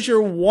 So there's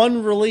your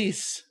one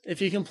release.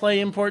 If you can play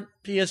import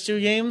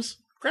PS2 games,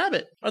 grab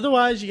it.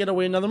 Otherwise, you gotta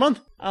wait another month.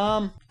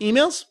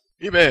 Emails?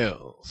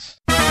 Emails.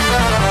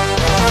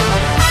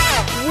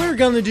 We're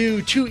going to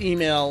do 2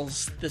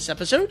 emails this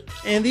episode,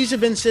 and these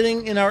have been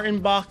sitting in our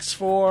inbox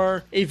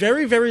for a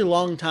very, very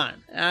long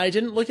time. I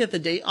didn't look at the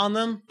date on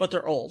them, but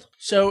they're old.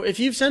 So if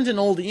you've sent an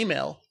old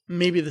email,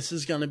 maybe this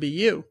is going to be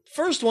you.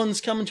 First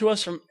one's coming to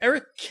us from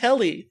Eric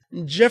Kelly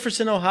in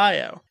Jefferson,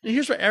 Ohio. And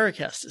here's what Eric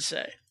has to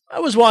say. I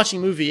was watching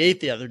movie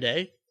 8 the other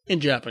day, in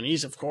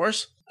Japanese, of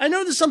course. I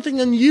noticed something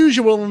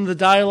unusual in the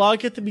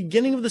dialogue at the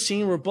beginning of the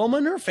scene where Bulma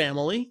and her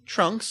family,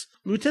 Trunks,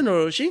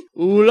 Mutenoroshi,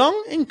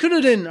 Oolong, and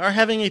Kurudin are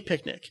having a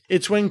picnic.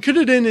 It's when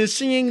Kurudin is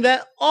singing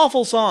that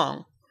awful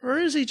song. Or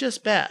is he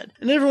just bad?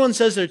 And everyone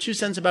says their 2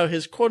 cents about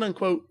his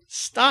quote-unquote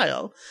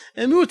style.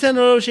 And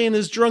Mutenoroshi in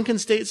his drunken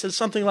state says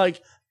something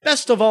like,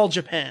 best of all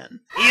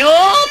Japan.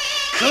 Yo!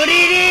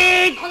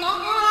 Kuririn!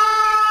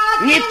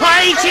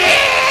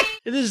 Nippaichi!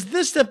 It is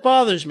this that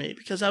bothers me,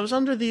 because I was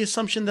under the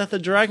assumption that the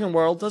Dragon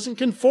World doesn't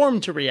conform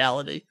to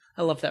reality.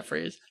 I love that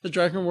phrase. The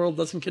Dragon World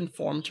doesn't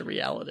conform to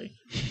reality.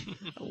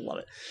 I love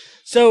it.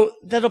 So,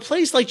 that a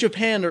place like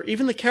Japan, or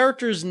even the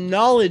character's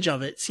knowledge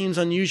of it, seems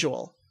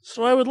unusual.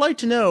 So I would like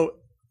to know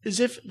is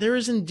if there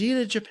is indeed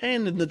a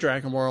Japan in the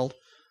Dragon World,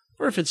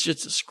 or if it's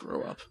just a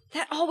screw-up.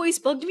 That always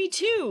bugged me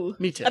too.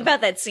 Me too.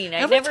 About that scene.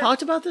 Have we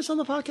talked about this on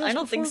the podcast I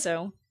don't think before?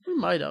 so. We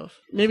might have.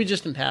 Maybe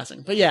just in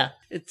passing. But yeah,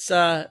 it's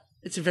a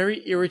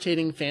very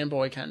irritating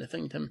fanboy kind of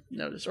thing to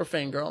notice, or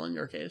fangirl in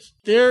your case.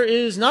 There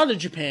is not a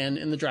Japan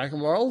in the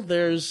Dragon World.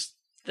 There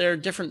are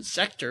different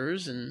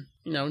sectors and,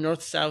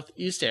 north, south,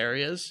 east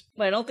areas.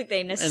 But I don't think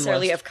they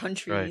necessarily have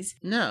countries.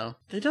 Right. No,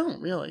 they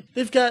don't really.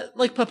 They've got,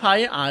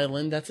 Papaya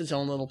Island, that's its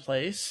own little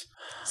place.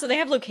 So they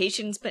have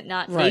locations, but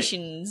not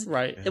nations.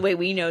 Right. The way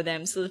we know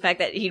them. So the fact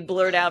that he'd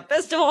blurt out,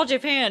 best of all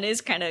Japan,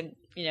 is kind of,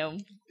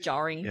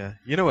 jarring. Yeah.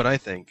 You know what I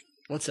think?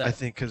 What's that? I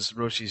think because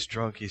Roshi's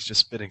drunk, he's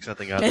just spitting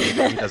something out. He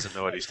doesn't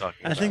know what he's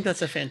talking about. I think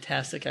that's a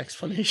fantastic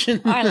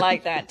explanation. I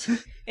like that.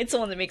 It's the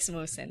one that makes the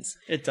most sense.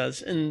 It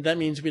does. And that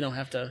means we don't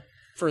have to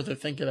further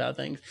think about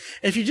things.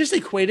 If you just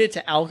equate it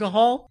to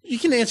alcohol, you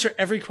can answer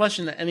every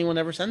question that anyone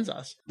ever sends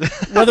us.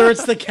 Whether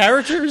it's the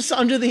characters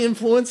under the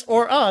influence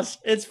or us,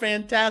 it's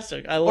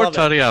fantastic. I love it.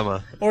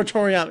 Or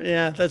Toriyama.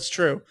 Yeah, that's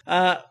true.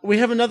 We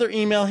have another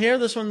email here.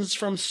 This one's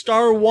from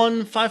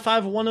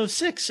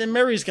Star155106, and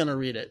Mary's going to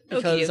read it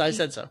because I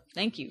said so.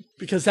 Thank you.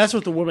 Because that's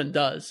what the woman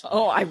does.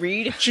 Oh, I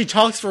read? She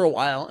talks for a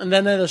while, and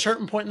then at a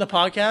certain point in the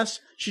podcast,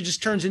 she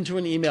just turns into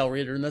an email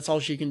reader, and that's all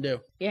she can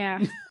do.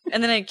 Yeah.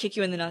 And then I'd kick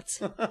you in the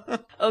nuts.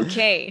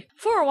 Okay.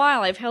 For a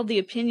while, I've held the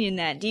opinion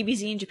that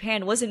DBZ in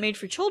Japan wasn't made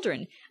for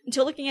children,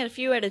 until looking at a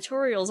few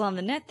editorials on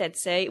the net that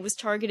say it was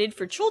targeted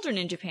for children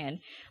in Japan,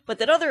 but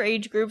that other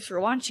age groups were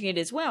watching it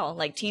as well,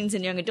 like teens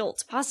and young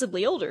adults,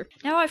 possibly older.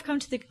 Now I've come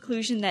to the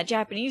conclusion that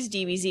Japanese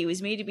DBZ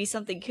was made to be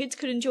something kids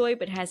could enjoy,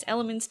 but has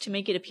elements to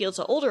make it appeal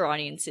to older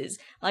audiences,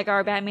 like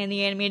our Batman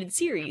the Animated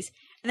Series,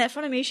 and that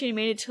Funimation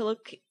made it to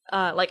look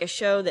like a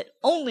show that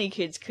only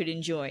kids could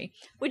enjoy.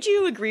 Would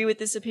you agree with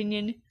this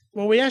opinion?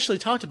 Well, we actually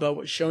talked about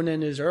what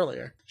shonen is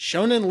earlier.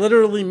 Shonen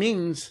literally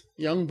means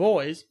young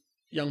boys,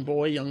 young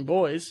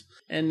boys,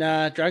 and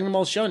Dragon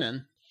Ball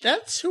Shonen.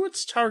 That's who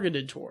it's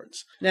targeted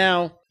towards.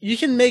 Now, you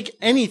can make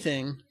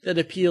anything that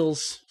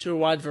appeals to a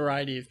wide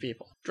variety of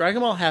people.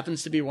 Dragon Ball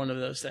happens to be one of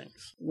those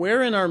things.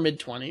 We're in our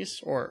mid-20s,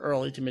 or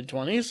early to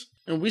mid-20s,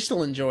 and we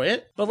still enjoy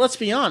it. But let's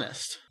be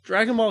honest.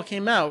 Dragon Ball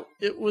came out,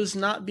 it was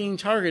not being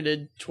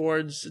targeted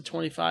towards a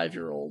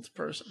 25-year-old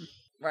person.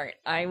 Right.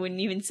 I wouldn't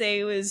even say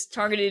it was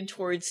targeted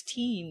towards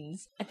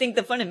teens. I think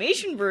the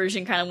Funimation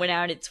version kind of went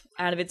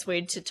out of its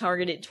way to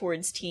target it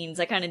towards teens.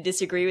 I kind of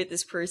disagree with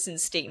this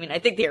person's statement. I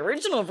think the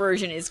original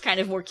version is kind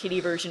of more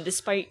kiddie version,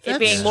 despite it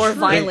being more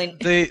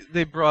violent.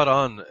 They brought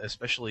on,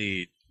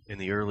 especially in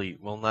the early,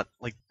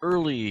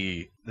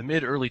 the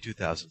mid-early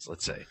 2000s,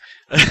 let's say.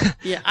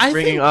 Yeah, I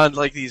bringing think... on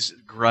like these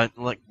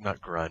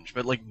not grunge,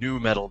 but like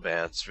new metal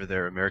bands for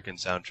their American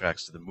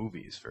soundtracks to the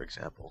movies, for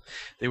example.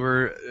 They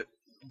were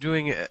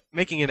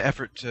making an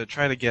effort to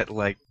try to get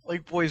like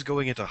boys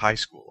going into high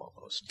school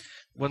almost.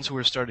 Ones who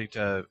were starting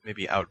to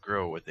maybe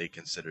outgrow what they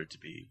considered to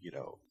be,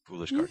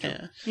 foolish cartoon.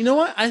 Yeah. You know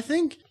what? I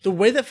think the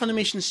way that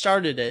Funimation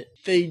started it,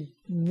 they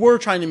were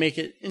trying to make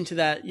it into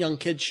that young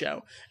kids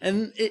show.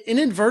 And it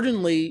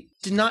inadvertently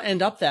did not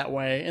end up that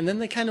way. And then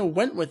they kind of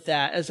went with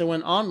that as they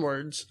went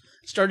onwards,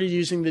 started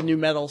using the new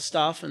metal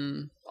stuff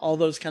and all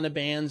those kind of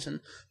bands and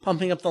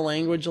pumping up the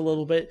language a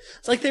little bit.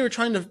 It's like they were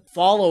trying to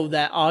follow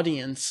that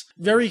audience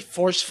very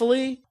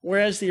forcefully,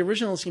 whereas the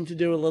original seemed to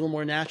do a little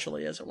more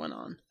naturally as it went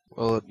on.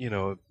 Well,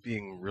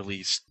 being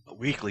released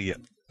weekly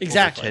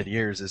exactly. over 10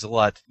 years is a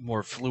lot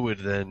more fluid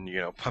than,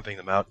 pumping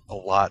them out a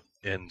lot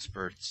in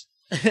spurts.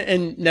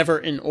 And never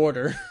in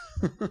order.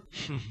 Right.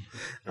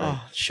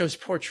 Oh, it shows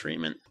poor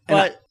treatment.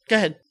 But go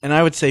ahead. And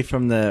I would say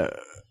from the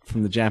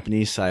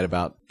Japanese side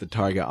about the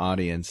target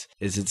audience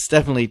is it's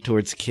definitely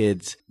towards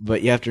kids,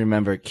 but you have to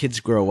remember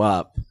kids grow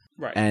up.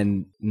 Right.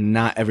 And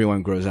not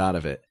everyone grows out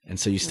of it. And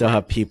so you still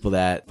have people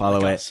that follow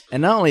like it. Us.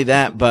 And not only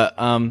that, but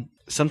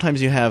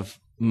sometimes you have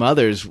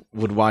mothers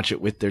would watch it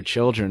with their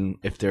children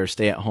if they're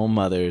stay-at-home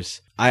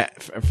mothers.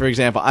 For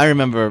example, I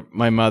remember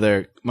my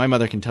mother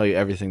can tell you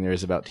everything there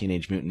is about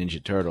Teenage Mutant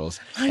Ninja Turtles.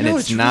 I know,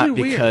 it's not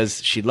really because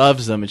weird. She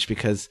loves them, it's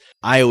because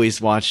I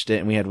always watched it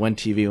and we had one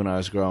TV when I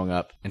was growing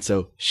up. And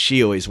so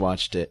she always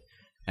watched it.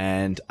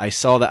 And I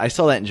saw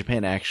that in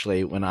Japan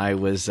actually when I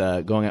was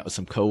going out with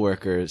some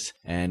coworkers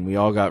and we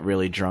all got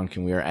really drunk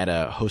and we were at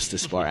a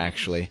hostess bar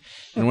actually.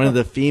 And one of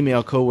the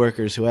female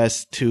coworkers who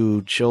has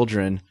 2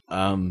 children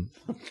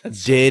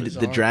did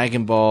the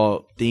Dragon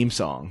Ball theme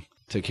song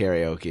to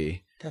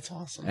karaoke. That's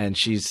awesome. And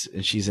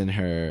she's in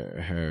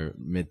her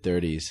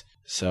mid-30s.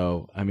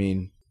 So, I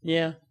mean,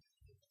 yeah.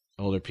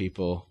 Older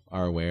people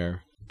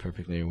are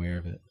perfectly aware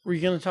of it. Were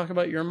you going to talk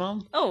about your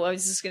mom? Oh, I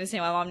was just going to say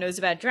my mom knows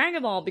about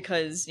Dragon Ball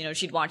because,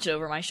 she'd watch it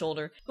over my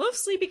shoulder.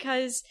 Mostly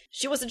because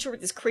she wasn't sure what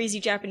this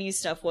crazy Japanese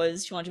stuff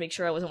was. She wanted to make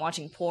sure I wasn't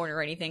watching porn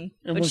or anything.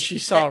 And when she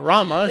saw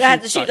Rama,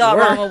 she thought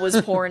Rama was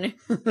porn.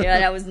 Yeah,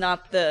 that was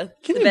not the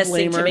best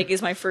thing to make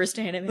as my first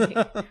anime.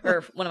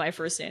 Or one of my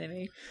first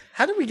anime.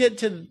 How did we get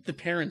to the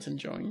parents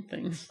enjoying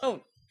things?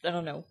 Oh, I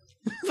don't know.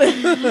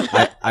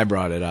 I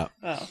brought it up.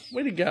 Oh,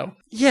 way to go.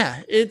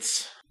 Yeah,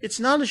 it's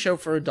not a show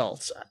for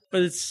adults,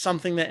 but it's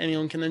something that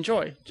anyone can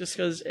enjoy just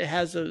because it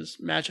has those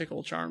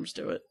magical charms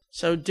to it.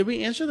 So did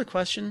we answer the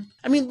question?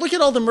 I mean, look at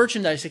all the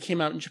merchandise that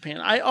came out in Japan.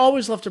 I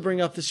always love to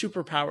bring up the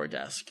Superpower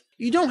desk.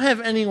 You don't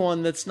have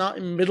anyone that's not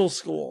in middle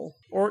school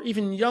or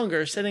even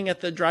younger sitting at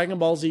the Dragon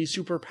Ball Z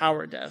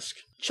Superpower desk.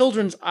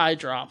 Children's eye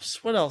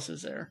drops. What else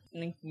is there? I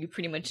think you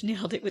pretty much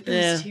nailed it with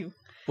those two.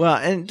 Well,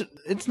 and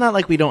it's not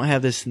like we don't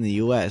have this in the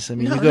U.S. I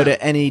mean, you go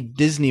to any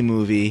Disney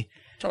movie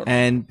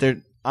and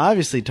they're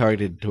obviously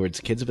targeted towards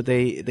kids, but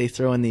they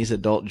throw in these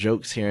adult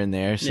jokes here and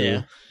there,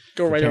 so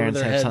go right over parents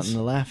their have heads. something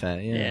to laugh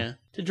at. Yeah.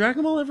 Did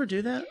Dragon Ball ever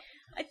do that?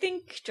 I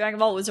think Dragon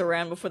Ball was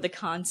around before the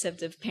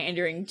concept of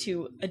pandering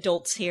to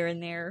adults here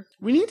and there.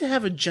 We need to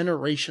have a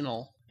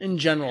generational, in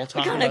general,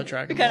 talk about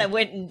Dragon Ball. We kind of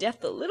went in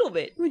depth a little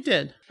bit. We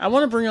did. I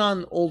want to bring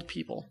on old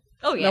people.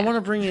 Oh, And yeah. I want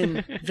to bring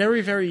in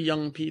very, very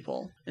young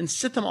people and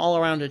sit them all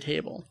around a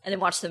table. And then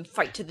watch them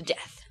fight to the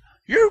death.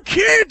 You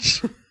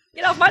kids!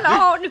 Get off my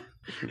lawn!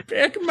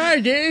 Back in my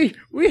day,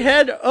 we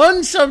had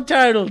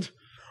unsubtitled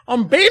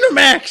on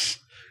Betamax.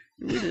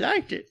 We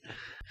liked it.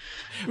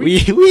 We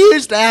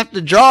used to have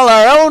to draw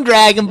our own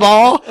Dragon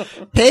Ball,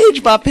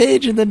 page by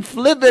page, and then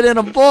flip it in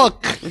a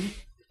book.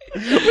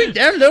 We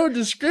downloaded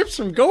the scripts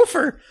from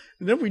Gopher,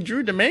 and then we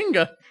drew the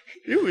manga.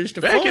 It was the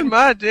Back fun. in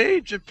my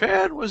day,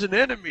 Japan was an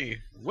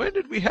enemy. When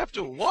did we have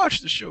to watch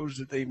the shows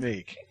that they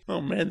make?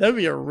 Oh man, that'd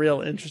be a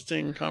real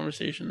interesting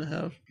conversation to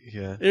have.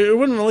 Yeah. It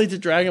wouldn't relate to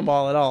Dragon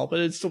Ball at all, but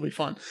it'd still be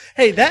fun.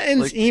 Hey, that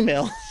ends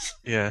emails.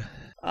 Yeah.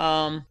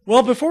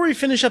 Well, before we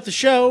finish up the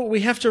show, we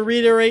have to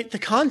reiterate the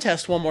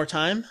contest one more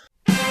time.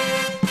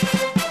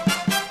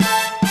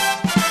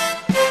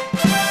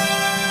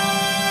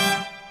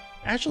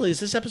 Actually, is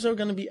this episode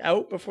going to be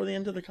out before the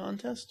end of the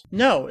contest?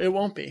 No, it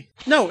won't be.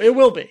 No, it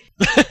will be.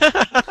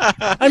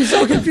 I'm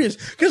so confused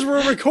because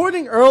we're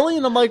recording early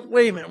and I'm like,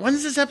 wait a minute, when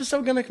is this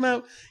episode going to come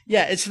out?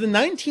 Yeah, it's the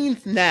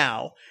 19th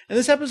now, and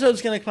this episode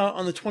is going to come out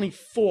on the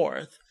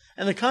 24th,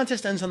 and the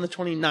contest ends on the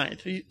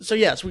 29th. So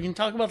yes, we can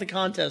talk about the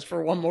contest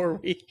for one more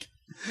week.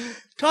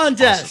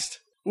 Contest!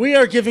 Awesome. We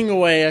are giving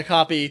away a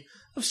copy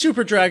of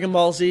Super Dragon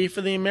Ball Z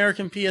for the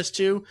American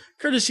PS2,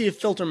 courtesy of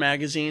Filter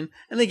Magazine,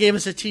 and they gave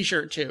us a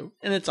t-shirt too,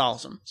 and it's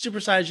awesome. Super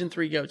Saiyan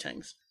 3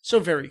 Gotenks. So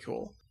very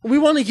cool. We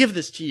want to give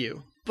this to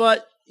you,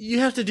 but you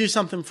have to do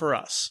something for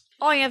us.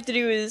 All you have to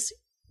do is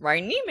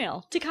write an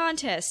email to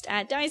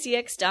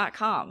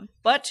contest@daizenshuu.com.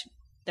 But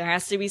there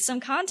has to be some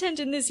content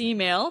in this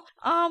email.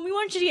 We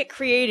want you to get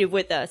creative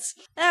with us.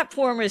 That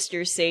poor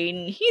Mr.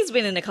 Satan, he's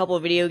been in a couple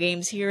of video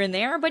games here and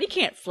there, but he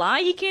can't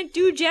fly, he can't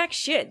do jack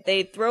shit.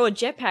 They throw a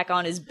jetpack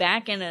on his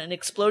back and an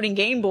exploding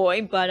Game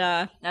Boy,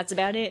 but that's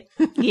about it.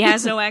 He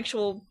has no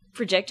actual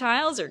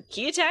projectiles or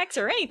key attacks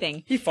or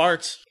anything. He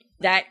farts.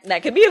 That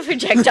could be a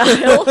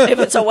projectile if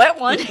it's a wet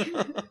one.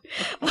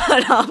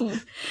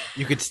 But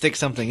You could stick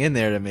something in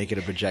there to make it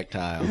a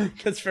projectile.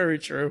 That's very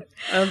true.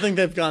 I don't think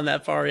they've gone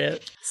that far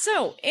yet.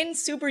 So, in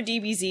Super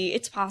DBZ,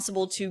 it's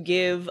possible to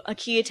give a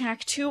key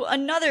attack to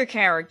another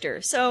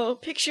character. So,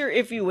 picture,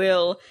 if you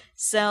will,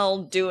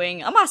 Cell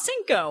doing a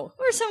Masenko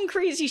or some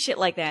crazy shit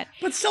like that.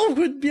 But Cell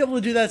would be able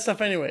to do that stuff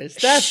anyways.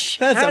 That's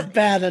a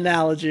bad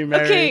analogy,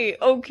 Mary.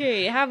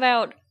 Okay. How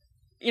about,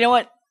 you know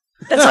what?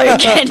 That's all you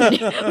can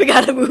do. We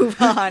gotta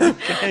move on.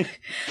 Okay.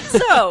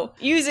 So,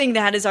 using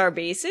that as our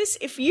basis,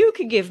 if you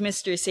could give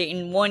Mr.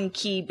 Satan one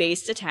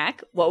key-based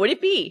attack, what would it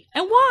be?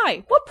 And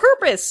why? What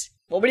purpose?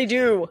 What would he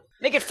do?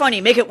 Make it funny,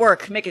 make it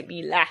work, make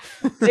me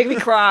laugh, make me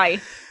cry.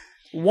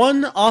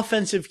 One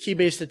offensive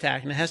key-based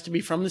attack, and it has to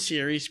be from the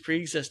series,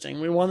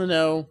 pre-existing. We want to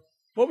know,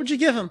 what would you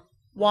give him?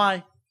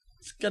 Why?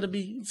 It's gonna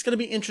be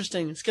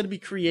interesting. It's gonna be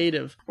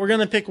creative. We're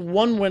gonna pick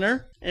one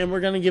winner, and we're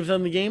gonna give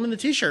them the game and the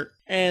t-shirt.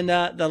 And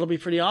that'll be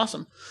pretty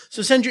awesome.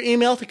 So send your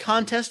email to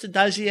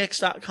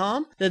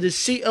contest@daizex.com. That is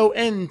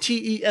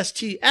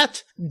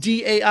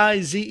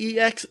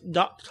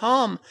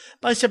contest@daizex.com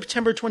by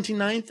September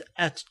 29th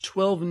at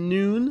 12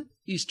 noon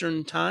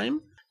Eastern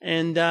Time.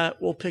 And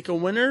we'll pick a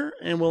winner,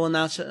 and we'll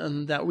announce it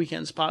on that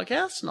weekend's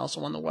podcast and also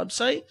on the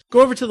website.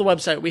 Go over to the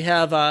website. We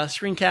have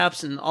screen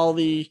caps and all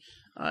the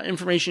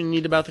information you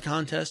need about the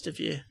contest. If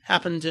you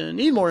happen to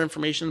need more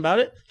information about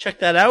it, check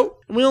that out.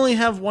 And we only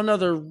have one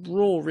other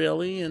rule,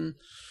 really, and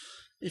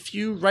if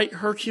you write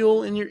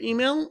Hercule in your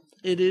email,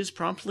 it is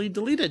promptly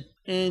deleted,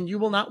 and you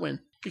will not win,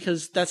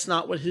 because that's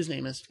not what his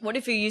name is. What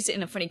if you use it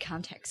in a funny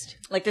context?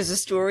 Like there's a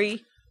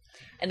story,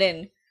 and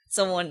then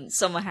someone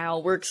somehow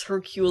works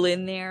Hercule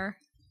in there,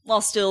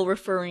 while still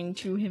referring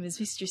to him as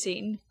Mr.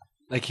 Satan?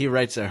 Like he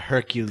writes a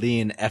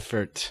Herculean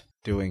effort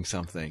doing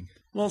something.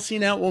 Well, see,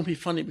 now it won't be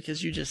funny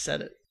because you just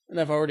said it,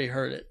 and I've already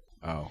heard it.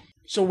 Oh.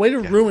 So way to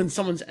ruin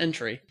someone's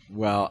entry.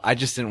 Well, I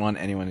just didn't want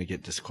anyone to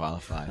get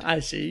disqualified. I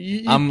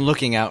see. I'm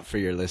looking out for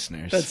your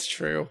listeners. That's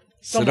true.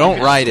 So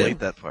don't write it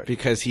that part.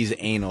 because he's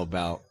anal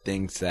about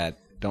things that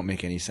don't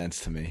make any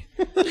sense to me.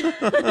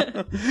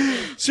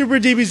 Super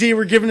DBZ,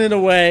 we're giving it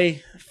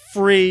away.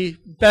 Free.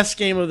 Best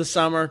game of the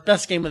summer.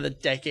 Best game of the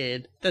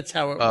decade. That's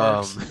how it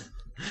works.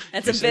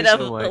 That's a bit of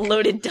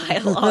loaded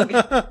dialogue.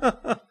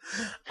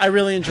 I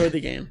really enjoyed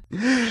the game.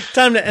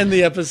 Time to end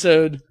the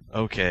episode.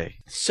 Okay.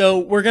 So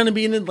we're going to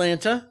be in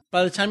Atlanta.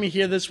 By the time you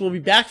hear this, we'll be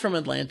back from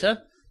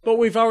Atlanta, but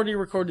we've already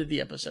recorded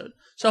the episode.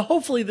 So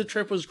hopefully the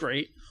trip was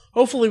great.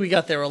 Hopefully we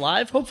got there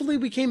alive. Hopefully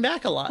we came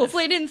back alive.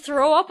 Hopefully I didn't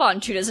throw up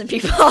on 24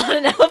 people on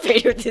an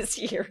elevator this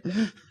year.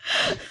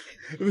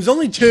 It was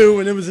only 2,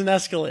 and it was an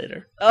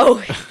escalator.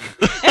 Oh,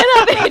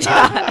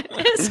 elevator!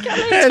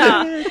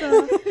 Escalator!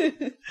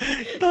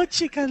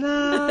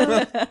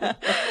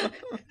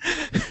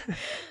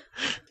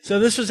 So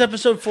this was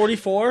episode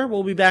 44.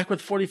 We'll be back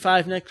with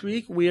 45 next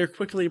week. We are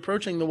quickly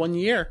approaching the 1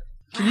 year.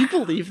 Can you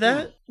believe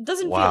that?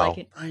 Doesn't feel Wow. like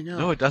it. I know.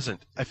 No, it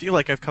doesn't. I feel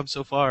like I've come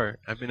so far.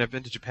 I mean, I've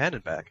been to Japan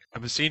and back.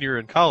 I'm a senior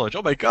in college.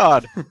 Oh my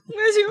god!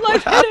 Where's your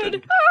life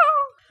headed?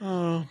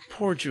 Oh,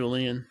 poor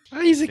Julian. Oh,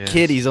 he's a Yes.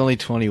 kid. He's only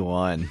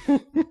 21.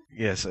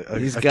 Yes,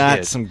 He's a got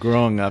kid. some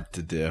growing up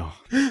to do.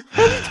 What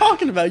are you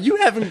talking about? You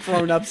haven't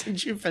grown up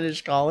since you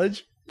finished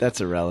college. That's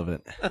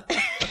irrelevant.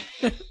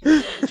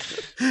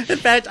 In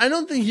fact, I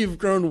don't think you've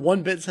grown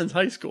one bit since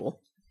high school.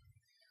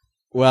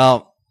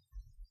 Well,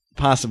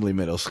 possibly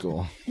middle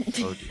school.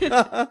 Oh,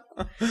 dear.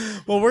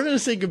 Well, we're going to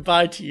say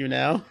goodbye to you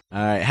now.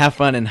 All right. Have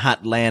fun in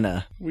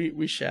Hotlanta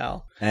We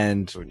shall.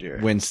 and Oh, dear.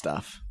 win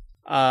stuff.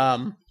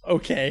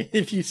 Okay,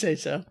 if you say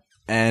so.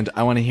 And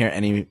I want to hear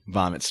any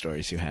vomit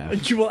stories you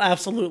have. You will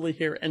absolutely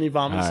hear any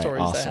vomit All right, stories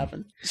that awesome.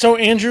 happen. So,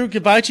 Andrew,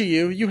 goodbye to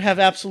you. You have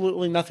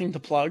absolutely nothing to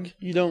plug.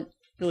 You don't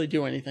really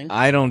do anything.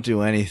 I don't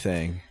do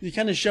anything. You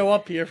kind of show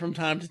up here from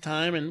time to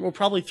time, and we'll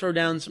probably throw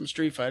down some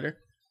Street Fighter.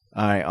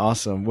 All right,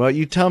 awesome. Well,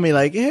 you tell me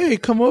like, hey,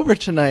 come over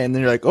tonight. And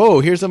then you're like, oh,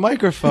 here's a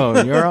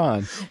microphone. You're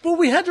on. Well,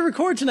 we had to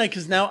record tonight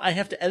because now I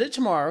have to edit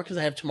tomorrow because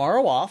I have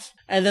tomorrow off.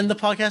 And then the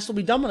podcast will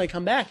be done when I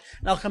come back.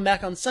 And I'll come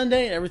back on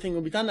Sunday and everything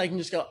will be done. I can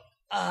just go,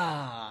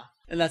 ah.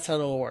 And that's how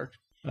it'll work.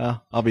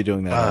 Well, I'll be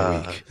doing that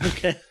all week.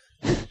 Okay.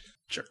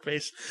 Jerk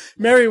face.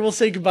 Mary, we'll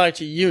say goodbye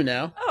to you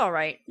now. All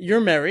right. You're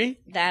Mary.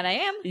 That I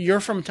am. You're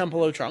from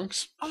Temple O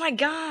Trunks. Oh my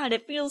god,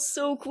 it feels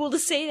so cool to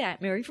say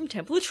that. Mary from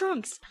Temple of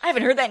Trunks. I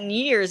haven't heard that in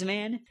years,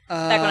 man.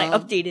 Back when I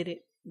updated it.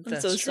 I'm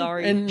That's so true.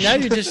 sorry. And now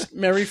you're just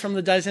Mary from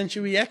the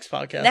Daizenshuu EX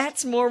podcast.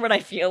 That's more what I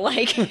feel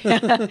like.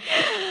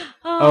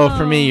 Oh,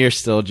 for me, you're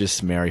still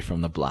just Mary from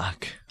the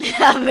block.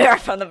 Mary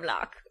from the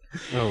block.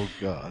 Oh,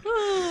 God.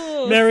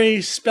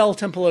 Mary, spell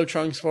Temple O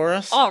Trunks for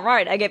us. All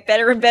right, I get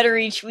better and better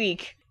each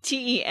week.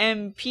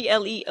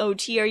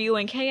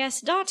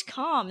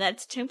 TEMPLEOTRUNKS.com.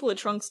 That's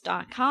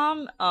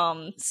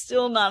templeoftrunks.com.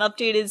 Still not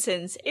updated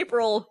since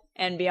April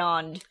and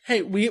beyond.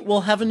 Hey,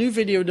 we'll have a new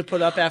video to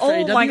put up after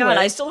Oh AWA. my god,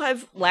 I still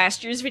have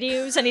last year's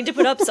videos I need to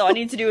put up, so I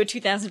need to do a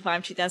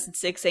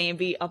 2005-2006 A and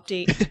B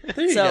update.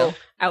 There you So, go.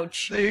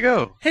 ouch. There you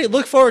go. Hey,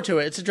 look forward to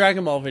it. It's a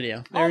Dragon Ball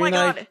video. Oh Mary my and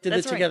I God, did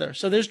that's it right. together.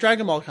 So there's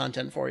Dragon Ball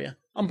content for you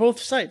on both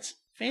sites.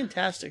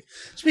 Fantastic.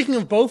 Speaking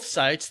of both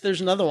sites,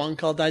 there's another one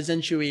called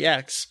Daizenshuu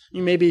EX.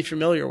 You may be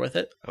familiar with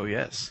it. Oh,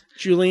 yes.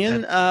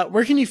 Julian,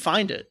 where can you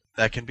find it?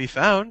 That can be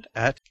found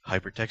at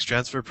Hypertext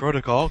Transfer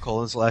Protocol :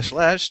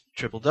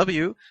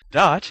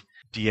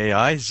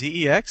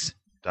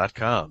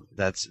 www.daizex.com.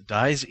 That's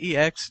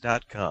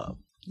daizex.com.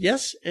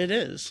 Yes, it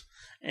is.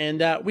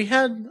 And we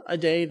had a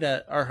day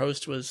that our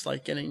host was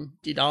like getting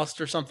DDoSed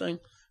or something,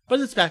 but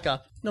it's back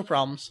up. No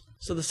problems.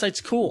 So the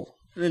site's cool.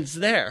 And it's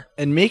there.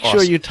 And make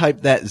sure Awesome. you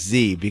type that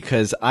Z,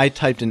 because I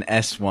typed an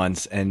S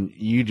once, and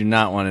you do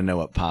not want to know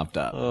what popped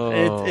up.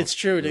 Oh, It's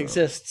true. It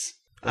exists.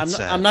 That's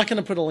sad. I'm not going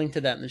to put a link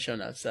to that in the show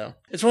notes, though.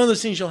 It's one of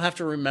those things you'll have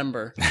to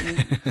remember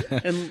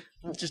and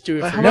just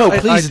do it for No, I-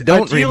 please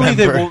don't ideally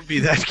remember. they won't be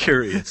that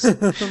curious.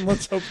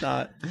 Let's hope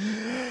not.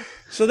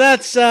 So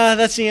that's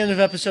the end of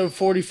episode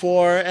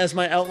 44. As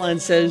my outline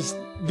says,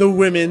 the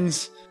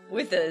women's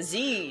With a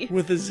Z.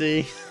 with a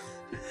Z.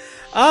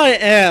 I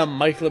am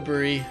Mike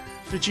Labrie,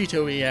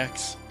 Vegito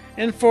EX,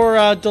 and for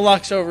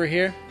Deluxe over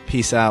here,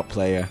 Peace out,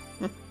 player.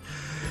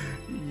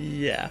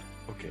 yeah,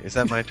 Okay, is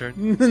that my turn?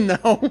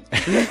 no,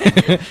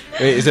 Wait,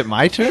 is it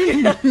my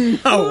turn? no.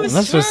 I'm not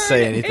supposed to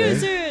say anything.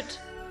 Is it?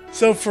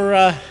 So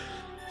for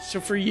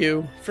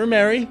you, for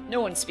Mary,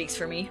 No one speaks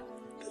for me.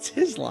 that's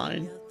his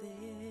line.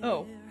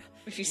 Oh,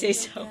 if you say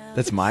so.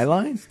 That's my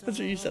line? That's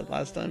what you said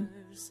last time.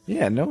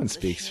 Yeah, no one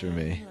speaks for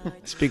me. I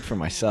speak for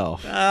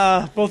myself.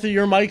 Both of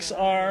your mics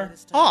are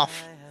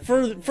off.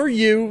 For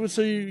you,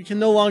 so you can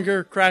no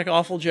longer crack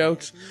awful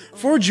jokes.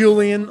 For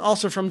Julian,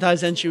 also from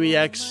Daizenshuu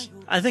EX,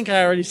 I think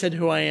I already said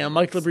who I am.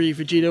 Mike Labrie,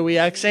 Vegito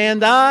EX,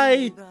 and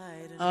I...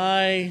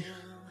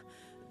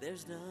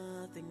 There's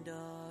nothing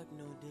dark,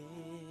 no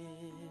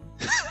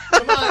day.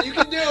 Come on, you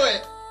can do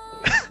it!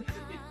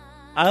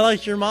 I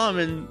like your mom,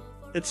 and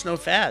it's no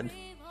fad.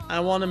 I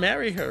want to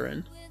marry her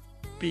and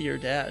be your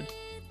dad.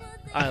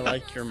 I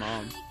like your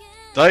mom.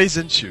 大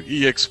全集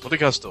EX ポッド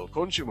キャスト、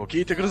今週も聞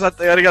いてくださっ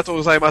てありがとう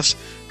ございます。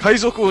海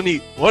賊王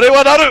に我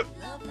はなる。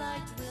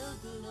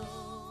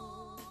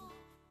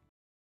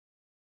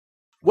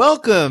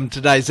 Welcome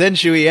to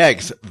Daizenshuu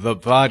EX, the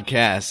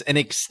podcast, an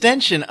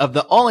extension of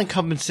the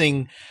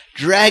all-encompassing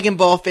Dragon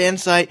Ball fan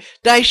site,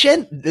 Sorry,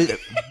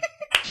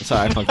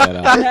 I fucked that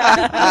up.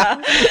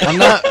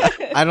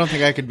 I don't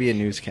think I could be a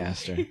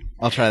newscaster.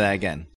 I'll try that again.